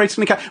haven't we created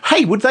an account?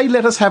 Hey, would they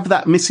let us have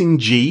that missing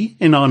G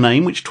in our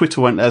name, which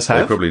Twitter won't let us have?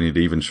 They probably need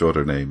even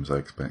shorter names, I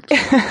expect.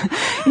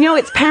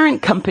 Its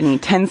parent company,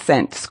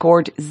 Tencent,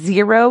 scored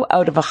 0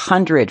 out of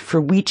 100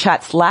 for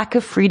WeChat's lack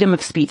of freedom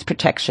of speech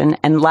protection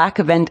and lack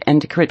of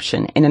end-to-end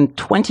encryption in a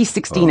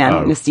 2016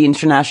 Amnesty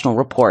International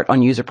report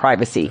on user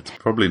privacy. It's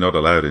probably not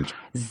allowed in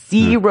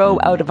 0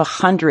 out of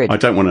 100. I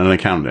don't want an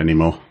account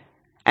anymore.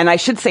 And I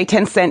should say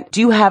Tencent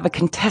do have a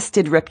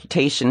contested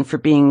reputation for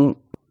being,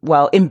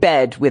 well, in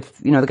bed with,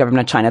 the government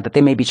of China, that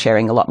they may be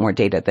sharing a lot more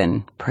data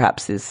than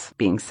perhaps is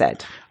being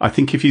said. I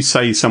think if you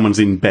say someone's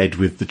in bed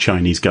with the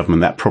Chinese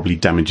government, that probably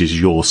damages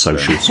your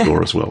social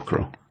score as well,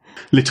 Carol.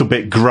 Little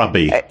bit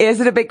grubby.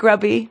 Is it a bit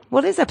grubby?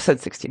 Well, it is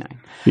episode 69.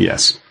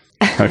 Yes.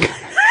 Okay.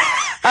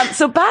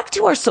 So back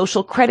to our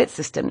social credit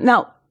system.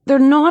 Now, there are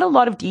not a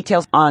lot of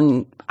details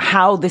on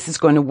how this is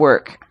going to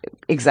work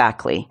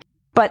exactly.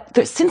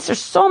 But since there's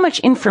so much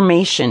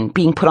information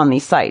being put on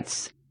these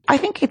sites, I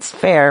think it's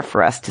fair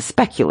for us to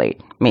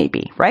speculate,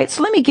 maybe, right?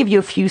 So let me give you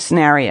a few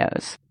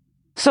scenarios.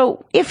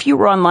 So if you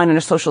were online on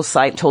a social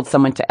site and told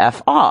someone to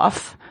F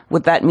off,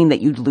 would that mean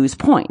that you'd lose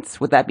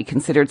points? Would that be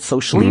considered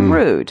socially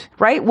rude,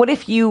 right? What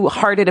if you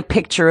hearted a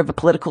picture of a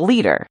political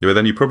leader? Yeah, but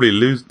then you probably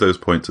lose those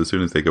points as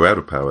soon as they go out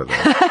of power.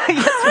 That's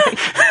right.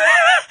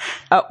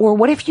 Or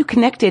what if you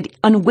connected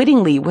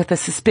unwittingly with a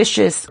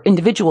suspicious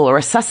individual or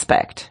a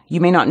suspect? You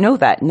may not know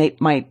that, and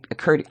it might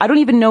occur. I don't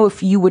even know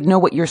if you would know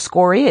what your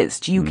score is.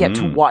 Do you get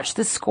to watch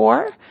the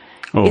score?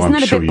 Oh, Isn't I'm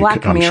that a sure bit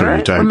Black Mirror?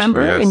 You don't.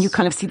 Remember? Yes. And you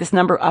kind of see this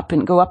number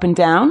go up and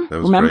down.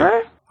 Remember?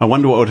 Great. I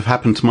wonder what would have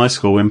happened to my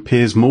score when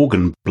Piers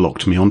Morgan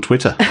blocked me on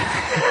Twitter. They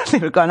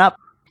would have gone up.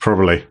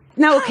 Probably.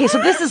 Now, okay, so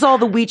this is all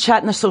the WeChat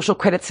and the social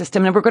credit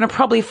system, and we're going to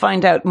probably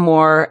find out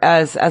more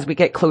as we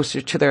get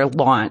closer to their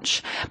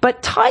launch.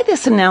 But tie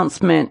this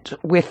announcement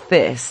with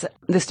this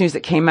news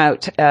that came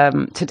out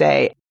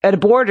today. At a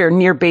border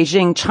near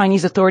Beijing,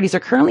 Chinese authorities are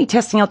currently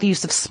testing out the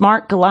use of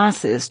smart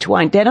glasses to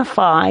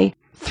identify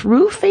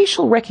through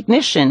facial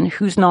recognition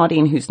who's naughty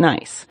and who's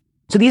nice.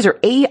 So these are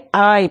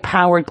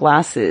AI-powered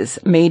glasses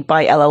made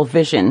by LL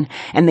Vision,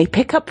 and they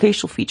pick up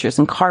facial features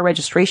and car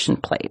registration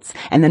plates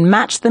and then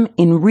match them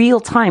in real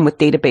time with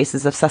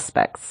databases of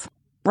suspects.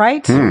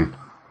 Right?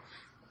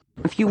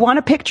 If you want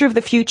a picture of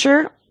the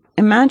future,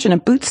 imagine a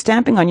boot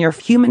stamping on your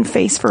human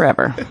face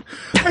forever.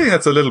 I think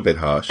that's a little bit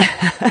harsh.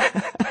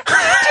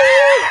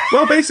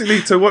 Well,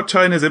 basically, so what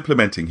China's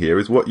implementing here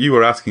is what you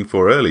were asking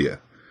for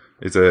earlier,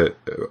 is a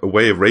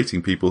way of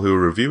rating people who are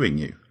reviewing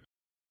you.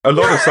 A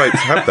lot of sites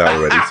have that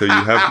already, so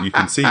you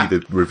can see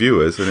the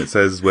reviewers, and it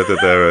says whether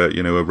they're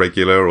a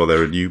regular or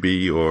they're a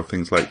newbie or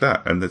things like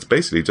that, and it's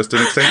basically just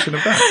an extension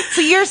of that.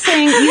 So you're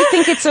saying you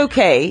think it's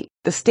okay?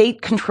 The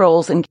state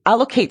controls and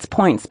allocates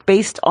points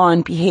based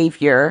on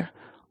behavior,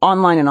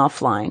 online and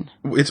offline.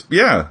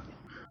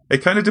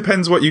 It kind of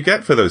depends what you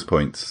get for those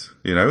points.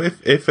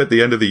 If at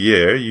the end of the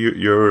year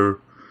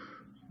your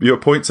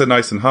points are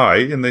nice and high,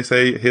 and they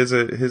say here's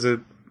a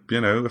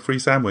free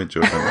sandwich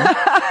or something.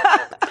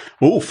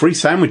 Oh, free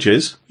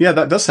sandwiches. Yeah,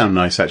 that does sound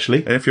nice,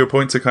 actually. And if your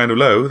points are kind of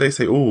low, they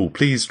say, oh,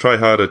 please try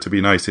harder to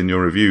be nice in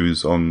your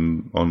reviews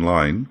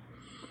online.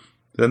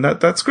 Then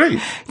that's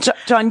great.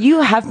 John, you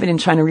have been in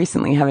China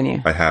recently, haven't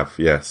you? I have,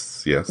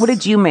 yes. What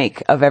did you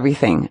make of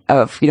everything,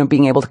 of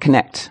being able to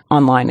connect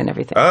online and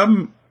everything? I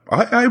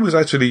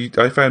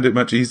found it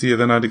much easier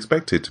than I'd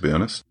expected, to be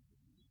honest.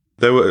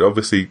 There were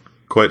obviously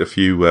quite a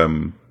few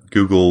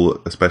Google,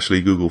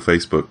 especially Google,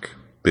 Facebook,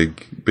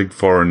 big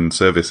foreign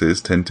services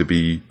tend to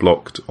be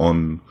blocked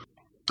on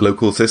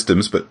local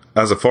systems, but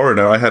as a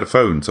foreigner, I had a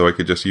phone, so I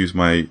could just use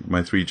my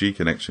 3G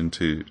connection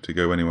to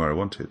go anywhere I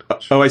wanted.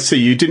 Oh, I see.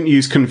 You didn't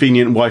use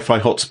convenient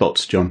Wi-Fi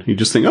hotspots, John. You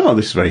just think, oh,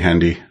 this is very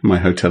handy. My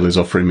hotel is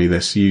offering me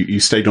this.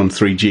 You stayed on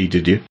 3G,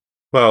 did you?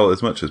 Well,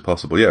 as much as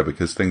possible, yeah,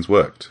 because things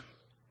worked.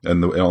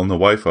 And on the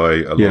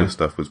Wi-Fi, a lot of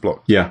stuff was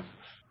blocked. Yeah.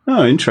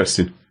 Oh,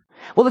 interesting.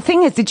 Well, the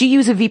thing is, did you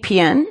use a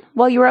VPN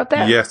while you were out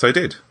there? Yes, I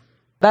did.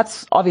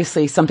 That's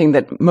obviously something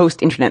that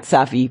most internet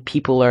savvy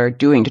people are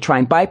doing to try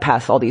and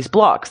bypass all these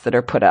blocks that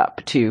are put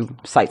up to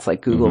sites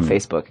like Google,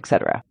 Facebook,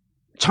 etc.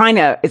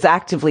 China is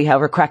actively,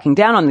 however, cracking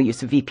down on the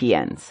use of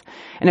VPNs.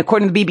 And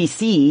according to the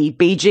BBC,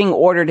 Beijing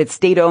ordered its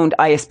state-owned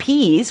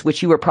ISPs,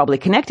 which you were probably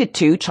connected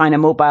to, China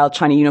Mobile,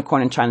 China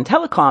Unicorn, and China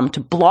Telecom, to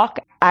block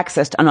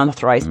access to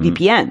unauthorized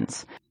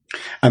VPNs.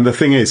 And the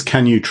thing is,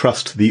 can you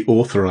trust the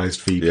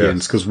authorized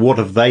VPNs? Because what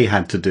have they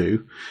had to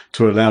do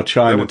to allow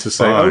China to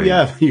say, oh,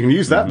 yeah, you can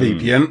use that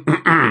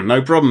VPN.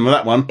 No problem with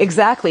that one.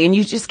 Exactly. And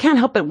you just can't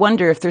help but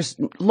wonder if there's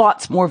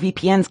lots more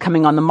VPNs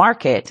coming on the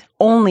market,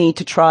 only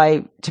to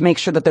try to make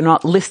sure that they're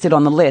not listed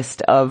on the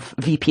list of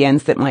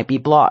VPNs that might be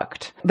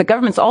blocked. The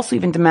government's also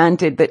even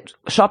demanded that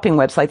shopping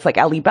websites like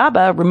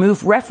Alibaba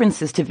remove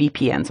references to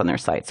VPNs on their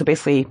site. So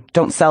basically,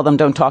 don't sell them,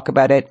 don't talk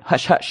about it,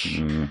 hush,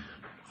 hush.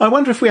 I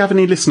wonder if we have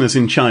any listeners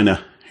in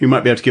China who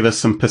might be able to give us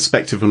some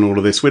perspective on all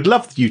of this. We'd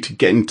love you to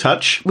get in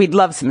touch. We'd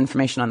love some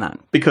information on that.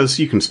 Because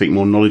you can speak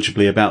more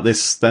knowledgeably about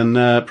this than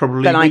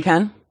probably... Than I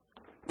can.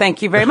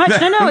 Thank you very much.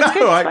 No, it's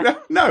good. I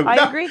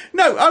agree.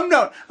 No, I'm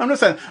not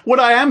saying... What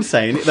I am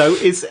saying, though,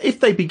 is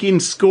if they begin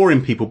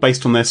scoring people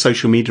based on their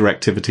social media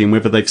activity and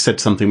whether they've said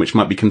something which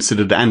might be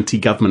considered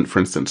anti-government, for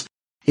instance,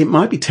 it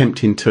might be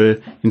tempting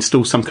to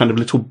install some kind of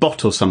little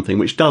bot or something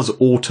which does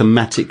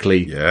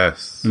automatically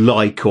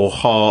like or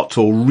heart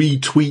or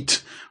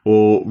retweet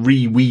or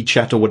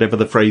re-WeChat or whatever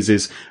the phrase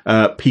is,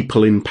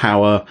 people in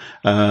power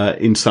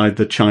inside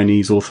the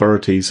Chinese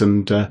authorities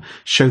and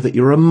show that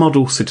you're a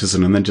model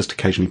citizen and then just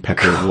occasionally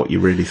pepper what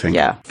you really think.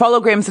 Yeah. Follow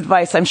Graham's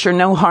advice. I'm sure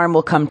no harm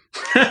will come.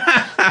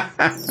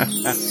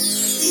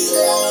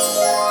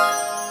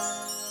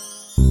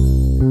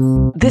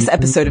 This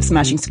episode of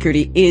Smashing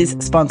Security is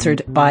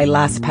sponsored by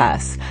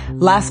LastPass.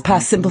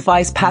 LastPass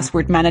simplifies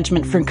password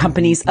management for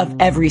companies of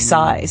every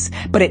size.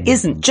 But it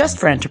isn't just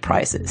for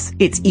enterprises.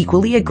 It's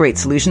equally a great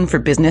solution for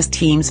business,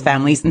 teams,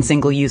 families, and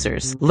single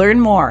users. Learn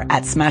more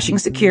at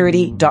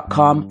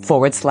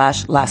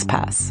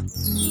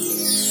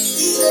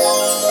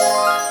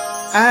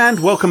smashingsecurity.com/LastPass. And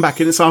welcome back.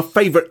 And it's our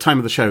favourite time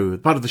of the show, the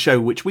part of the show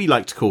which we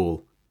like to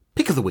call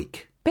Pick of the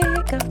Week. Pick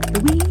of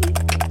the Week.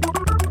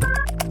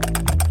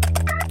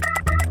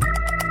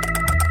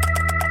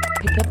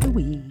 Pick of the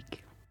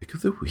Week. Pick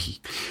of the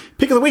Week.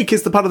 Pick of the Week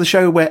is the part of the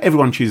show where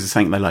everyone chooses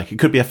something they like. It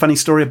could be a funny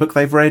story, a book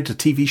they've read, a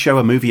TV show,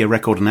 a movie, a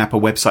record, an app, a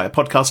website, a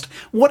podcast,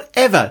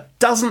 whatever.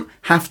 Doesn't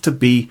have to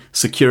be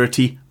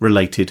security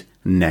related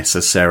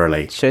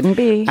necessarily. Shouldn't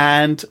be.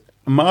 And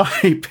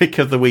my pick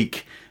of the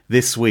week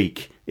this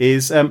week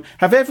is,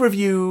 have ever of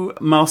you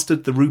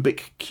mastered the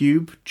Rubik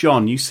Cube?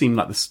 John, you seem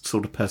like the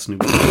sort of person who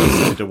would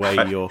have away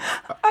your...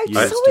 I'm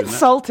so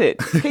insulted.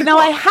 Okay, no,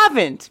 I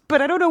haven't,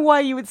 but I don't know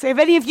why you would say, if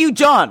any of you,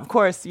 John, of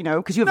course,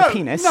 because you have a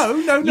penis.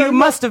 No. You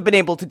must have been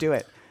able to do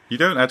it. You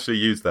don't actually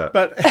use that.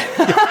 But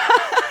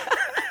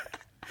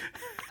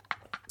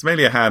it's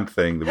mainly a hand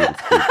thing, the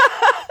Rubik's Cube.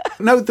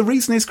 No, the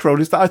reason is, Carol,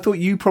 is that I thought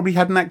you probably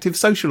had an active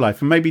social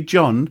life, and maybe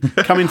John,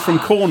 coming from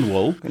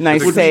Cornwall,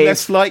 nice would save. be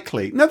less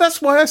likely. No,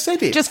 that's why I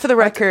said it. Just for the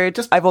record,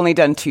 I've only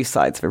done 2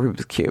 sides of a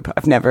Rubik's Cube.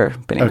 I've never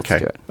been able to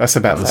do it. That's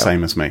about the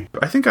same as me.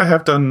 I think I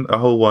have done a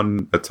whole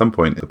one at some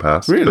point in the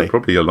past. Really?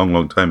 Probably a long,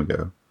 long time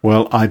ago.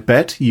 Well, I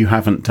bet you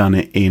haven't done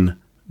it in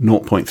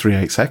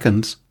 0.38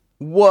 seconds.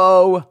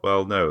 Whoa.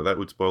 Well, no, that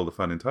would spoil the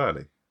fun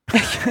entirely.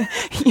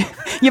 You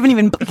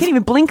can't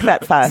even blink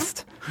that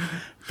fast.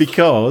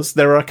 Because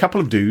there are a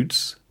couple of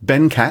dudes,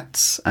 Ben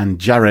Katz and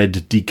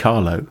Jared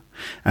DiCarlo,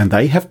 and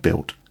they have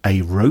built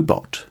a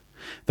robot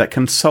that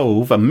can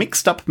solve a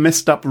messed up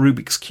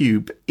Rubik's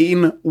Cube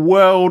in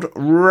world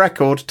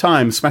record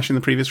time, smashing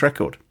the previous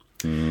record.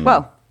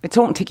 Well, It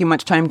won't take you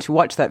much time to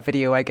watch that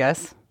video, I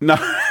guess, No.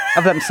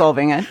 of them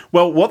solving it.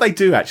 Well, what they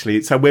do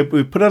actually, so we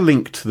put a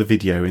link to the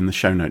video in the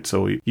show notes,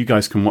 so you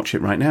guys can watch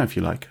it right now if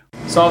you like.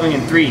 Solving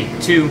in 3,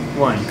 2,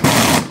 1.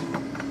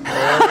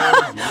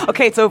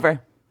 Okay, it's over.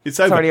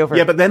 It's over. already over.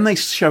 Yeah, but then they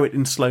show it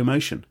in slow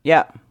motion.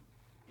 Yeah.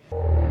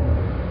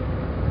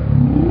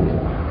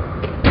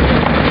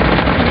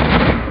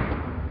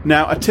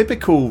 Now, a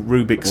typical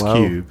Rubik's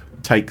Cube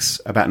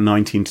takes about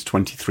 19 to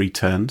 23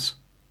 turns.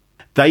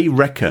 They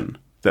reckon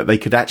that they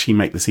could actually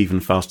make this even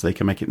faster. They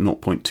can make it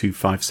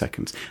 0.25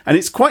 seconds. And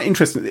it's quite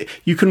interesting.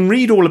 You can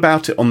read all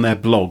about it on their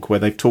blog where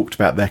they've talked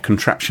about their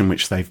contraption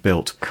which they've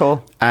built.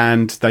 Cool.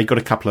 And they got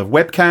a couple of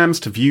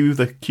webcams to view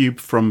the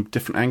cube from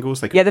different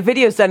angles. Yeah, the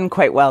video's done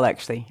quite well,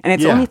 actually. And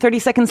it's Yeah. only 30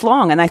 seconds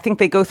long, and I think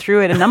they go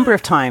through it a number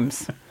of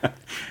times.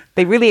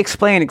 They really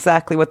explain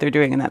exactly what they're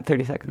doing in that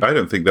 30 seconds. I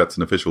don't think that's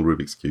an official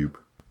Rubik's Cube.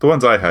 The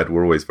ones I had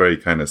were always very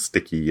kind of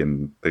sticky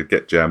and they'd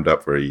get jammed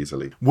up very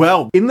easily.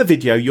 Well, in the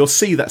video, you'll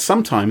see that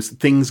sometimes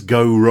things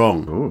go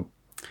wrong. Oh.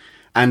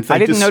 And they I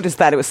didn't notice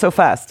that. It was so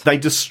fast. They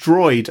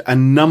destroyed a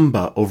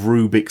number of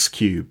Rubik's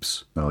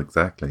Cubes. Well,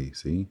 exactly.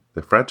 See?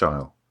 They're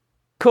fragile.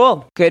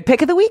 Cool. Good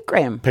pick of the week,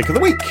 Graham. Pick of the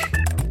week.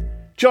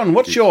 John,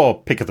 what's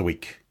your pick of the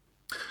week?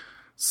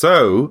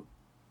 So,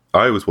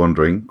 I was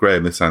wondering,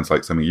 Graham, this sounds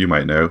like something you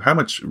might know. How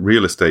much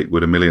real estate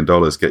would $1 million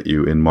get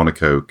you in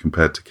Monaco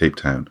compared to Cape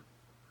Town?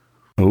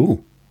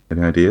 Oh.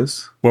 Any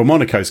ideas? Well,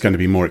 Monaco's going to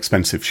be more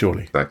expensive,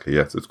 surely. Exactly,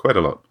 yes. It's quite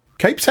a lot.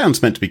 Cape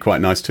Town's meant to be quite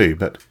nice too,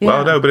 but...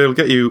 Well, no, but it'll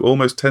get you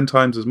almost 10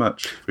 times as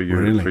much for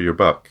your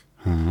buck.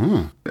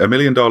 $1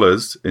 million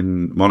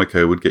in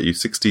Monaco would get you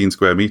 16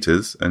 square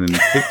meters, and in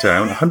Cape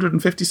Town,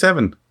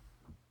 157.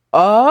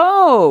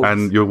 Oh.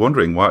 And you're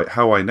wondering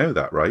how I know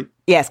that, right?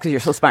 Yes, because you're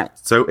so smart.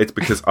 So it's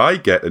because I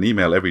get an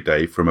email every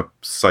day from a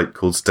site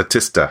called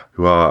Statista,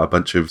 who are a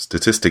bunch of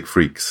statistic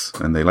freaks,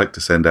 and they like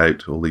to send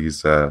out all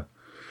these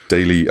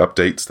daily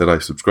updates that I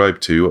subscribe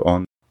to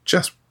on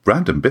just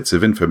random bits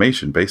of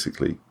information,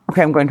 basically.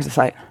 Okay, I'm going to the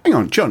site. Hang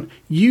on, John.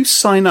 You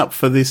sign up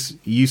for this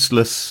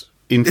useless...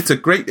 It's a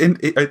great...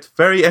 it's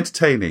very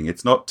entertaining.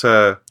 It's not...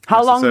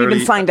 How long have you been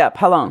necessarily- signed up?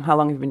 How long have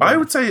you been doing I it?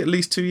 would say at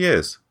least 2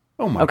 years.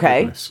 Oh, my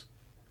Okay. goodness.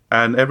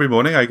 And every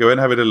morning I go in,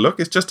 have a little look.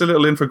 It's just a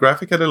little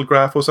infographic, a little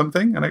graph or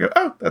something. And I go,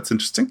 oh, that's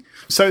interesting.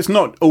 So it's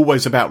not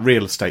always about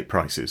real estate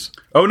prices.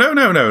 Oh, no.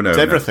 It's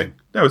everything.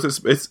 No,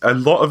 it's a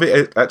lot of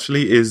it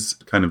actually is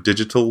kind of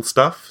digital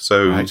stuff.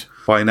 So Right.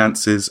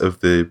 finances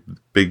of the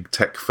big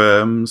tech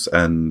firms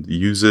and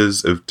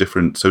users of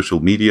different social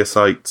media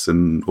sites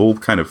and all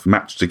kind of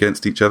matched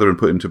against each other and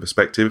put into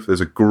perspective. There's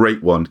a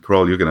great one.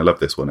 Carol, you're going to love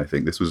this one, I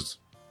think. This was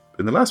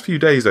in the last few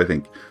days, I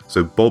think.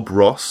 So Bob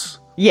Ross,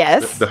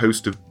 Yes. the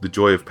host of The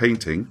Joy of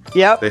Painting,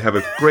 Yep. they have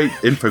a great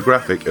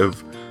infographic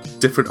of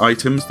different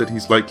items that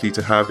he's likely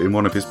to have in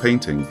one of his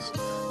paintings.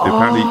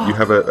 Apparently, you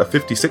have a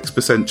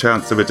 56%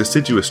 chance of a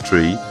deciduous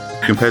tree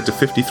compared to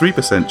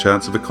 53%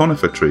 chance of a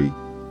conifer tree.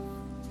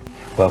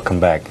 Welcome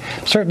back.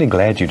 I'm certainly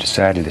glad you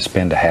decided to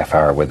spend a half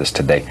hour with us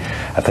today.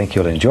 I think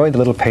you'll enjoy the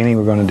little painting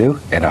we're going to do,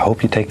 and I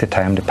hope you take the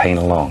time to paint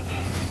along.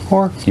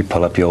 Or you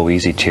pull up your old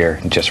easy chair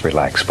and just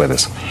relax with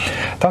us.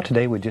 Thought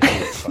today would just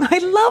be fun. I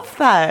love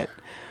that.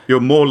 You're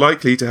more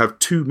likely to have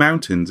 2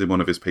 mountains in one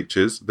of his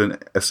pictures than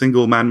a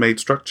single man-made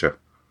structure.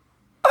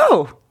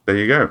 Oh. There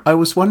you go. I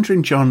was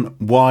wondering, John,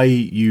 why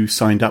you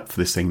signed up for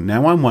this thing.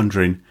 Now I'm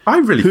wondering... I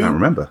really can't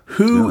remember, to be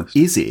Who honest.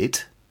 is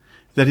it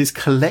that is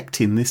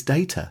collecting this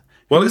data?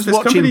 Well, Who's it's this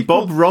watching company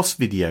Bob called- Ross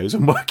videos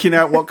and working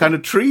out what kind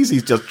of trees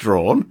he's just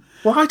drawn.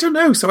 Well, I don't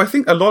know. So I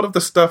think a lot of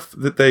the stuff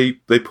that they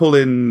pull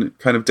in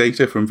kind of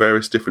data from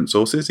various different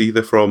sources,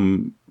 either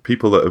from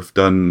people that have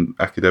done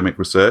academic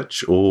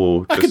research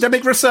or just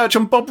Academic research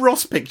on Bob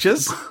Ross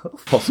pictures.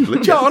 possibly.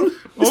 John,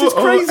 this is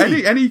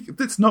crazy. Any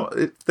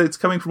that's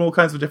coming from all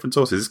kinds of different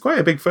sources. It's quite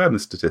a big firm,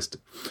 this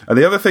statistic. And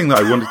the other thing that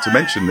I wanted to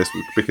mention this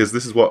week, because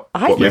this is what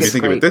think made me it's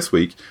think of it great. this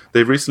week,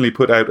 they've recently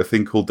put out a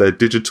thing called their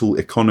Digital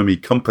Economy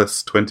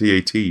Compass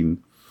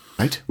 2018.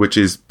 Right. Which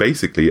is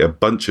basically a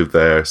bunch of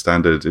their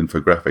standard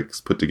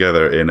infographics put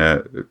together in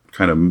a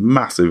kind of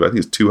massive, I think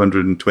it's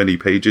 220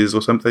 pages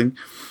or something.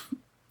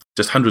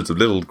 Just hundreds of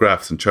little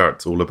graphs and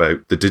charts all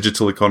about the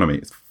digital economy.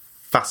 It's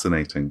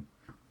fascinating.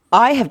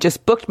 I have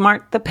just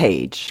bookmarked the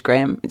page,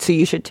 Graham, so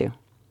you should too.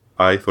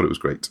 I thought it was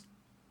great.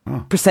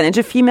 Percentage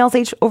of females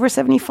aged over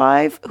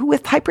 75 who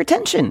with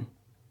hypertension.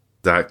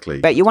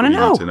 Exactly. Bet you wanna That's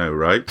what know. need to know,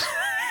 right?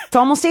 It's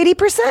almost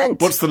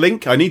 80%. What's the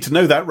link? I need to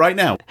know that right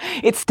now.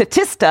 It's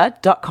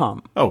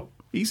Statista.com. Oh,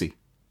 easy.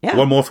 Yeah.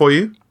 One more for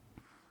you.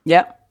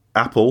 Yep.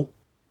 Apple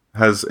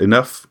has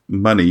enough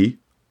money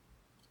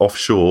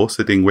offshore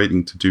sitting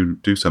waiting to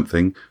do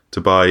something to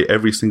buy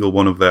every single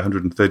one of their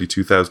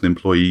 132,000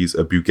 employees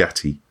a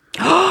Bugatti.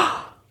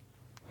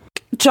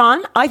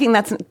 John, I think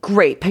that's a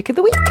great pick of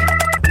the week.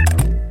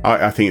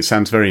 I think it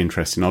sounds very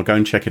interesting. I'll go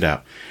and check it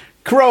out.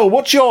 Carol,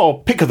 what's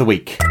your pick of the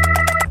week?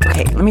 Okay,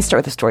 Okay, let me start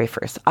with the story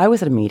first. I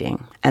was at a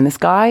meeting, and this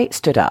guy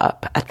stood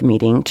up at the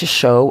meeting to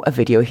show a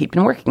video he'd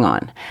been working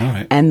on. All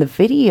right. And the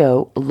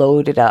video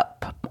loaded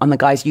up on the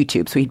guy's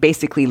YouTube. So he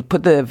basically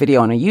put the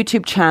video on a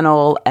YouTube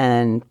channel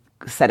and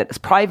set it as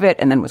private,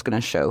 and then was going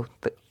to show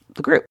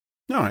the group.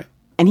 All right.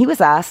 And he was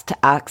asked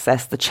to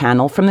access the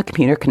channel from the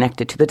computer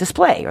connected to the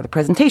display or the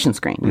presentation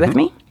screen. You with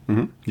me?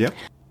 Mm-hmm. Yep.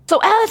 So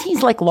as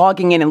he's like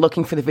logging in and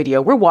looking for the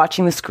video, we're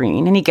watching the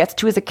screen, and he gets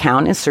to his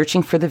account and is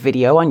searching for the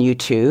video on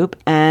YouTube.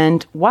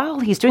 And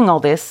while he's doing all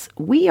this,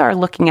 we are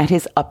looking at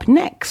his up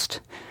next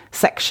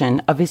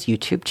section of his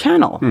YouTube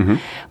channel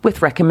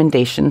with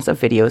recommendations of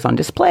videos on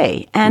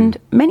display. And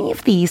many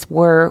of these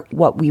were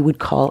what we would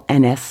call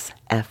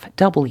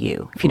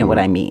NSFW, if you know what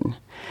I mean.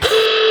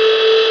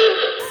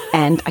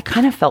 And I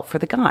kind of felt for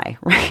the guy,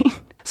 right?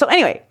 So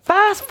anyway,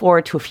 fast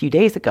forward to a few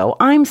days ago,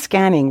 I'm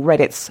scanning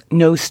Reddit's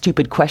No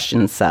Stupid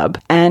Questions sub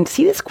and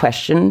see this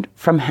question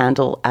from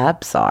handle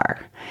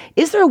Absar.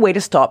 Is there a way to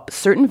stop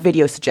certain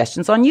video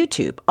suggestions on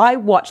YouTube? I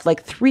watched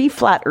like 3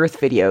 flat earth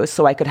videos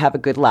so I could have a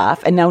good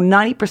laugh, and now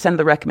 90% of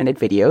the recommended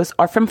videos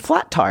are from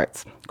flat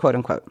tards, quote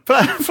unquote.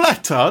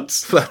 Flat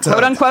tards? Quote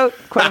unquote,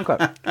 quote unquote.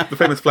 The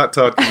famous flat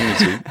tart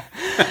community.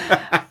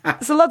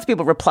 So lots of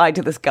people replied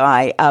to this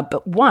guy,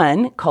 but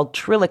one called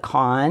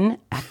Trilicon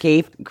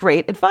gave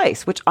great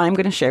advice, which I'm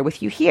going to share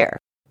with you here.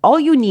 All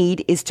you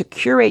need is to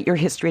curate your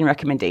history and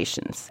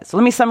recommendations. So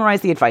let me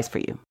summarize the advice for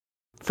you.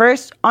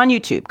 First, on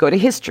YouTube, go to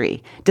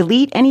history.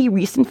 Delete any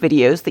recent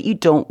videos that you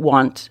don't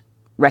want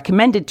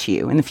recommended to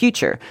you in the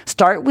future.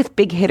 Start with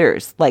big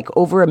hitters, like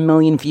over 1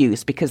 million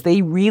views, because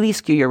they really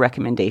skew your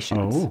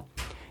recommendations. Oh.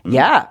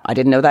 Yeah, I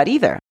didn't know that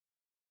either.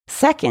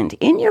 Second,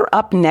 in your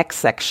up next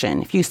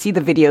section, if you see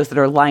the videos that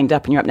are lined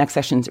up in your up next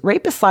sections,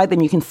 right beside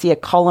them, you can see a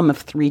column of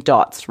 3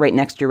 dots right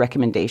next to your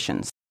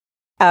recommendations.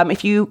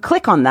 If you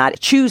click on that,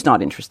 choose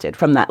not interested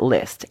from that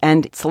list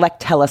and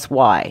select tell us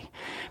why.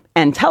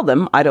 And tell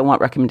them, I don't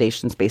want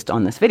recommendations based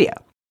on this video.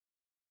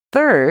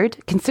 Third,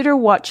 consider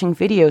watching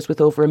videos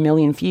with over 1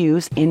 million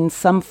views in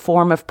some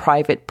form of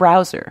private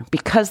browser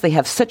because they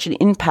have such an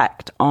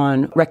impact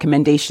on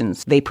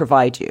recommendations they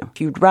provide you.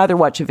 If you'd rather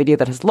watch a video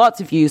that has lots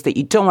of views that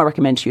you don't want to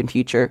recommend to you in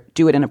future,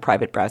 do it in a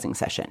private browsing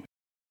session.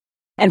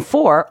 And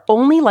 4,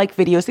 only like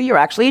videos that you're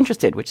actually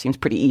interested, which seems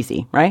pretty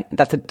easy, right?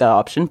 That's a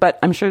option, but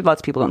I'm sure lots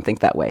of people don't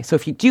think that way. So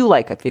if you do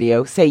like a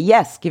video, say,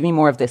 yes, give me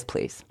more of this,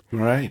 please.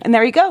 Right. And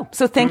there you go.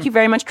 So thank you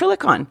very much,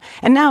 Trilicon.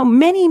 And now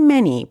many,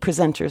 many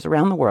presenters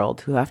around the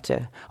world who have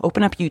to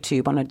open up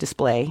YouTube on a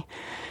display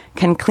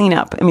can clean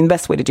up. I mean, the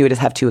best way to do it is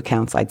have 2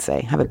 accounts, I'd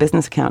say. Have a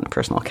business account and a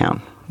personal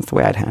account. That's the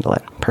way I'd handle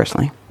it,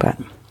 personally. But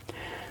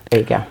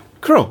there you go.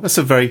 Cool. That's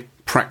a very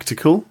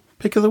practical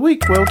pick of the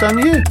week. Well done,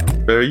 you.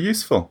 Very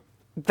useful.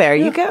 There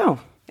you go.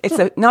 It's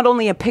not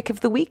only a pick of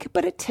the week,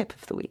 but a tip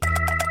of the week.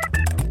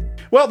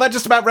 Well, that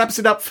just about wraps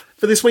it up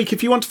for this week.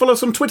 If you want to follow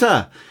us on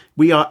Twitter,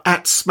 we are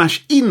at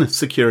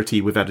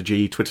SmashInSecurity without a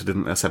G. Twitter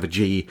didn't let us have a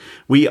G.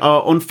 We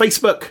are on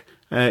Facebook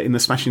in the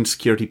Smash In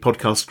Security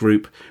podcast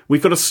group.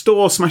 We've got a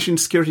store,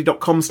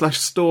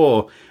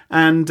 smashinsecurity.com/store.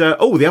 And,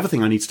 the other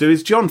thing I need to do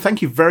is, John,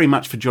 thank you very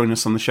much for joining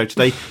us on the show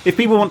today. If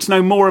people want to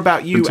know more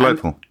about you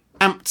and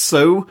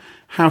AMTSO,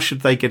 how should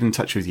they get in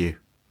touch with you?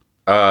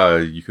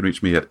 You can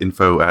reach me at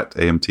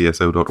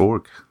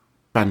info@amtso.org.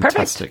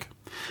 Fantastic. Perfect.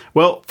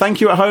 Well,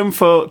 thank you at home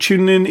for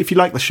tuning in. If you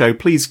like the show,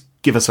 please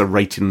give us a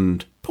rating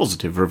and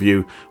positive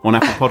review on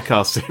Apple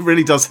Podcasts. It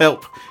really does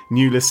help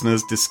new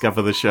listeners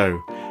discover the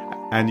show.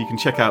 And you can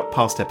check out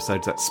past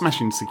episodes at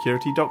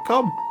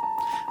smashinsecurity.com.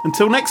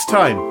 Until next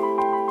time,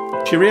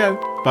 cheerio.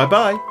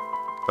 Bye-bye.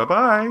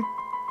 Bye-bye.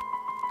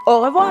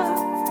 Au revoir.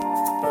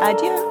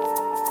 Adieu.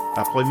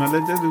 Après ma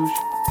lettre de douche.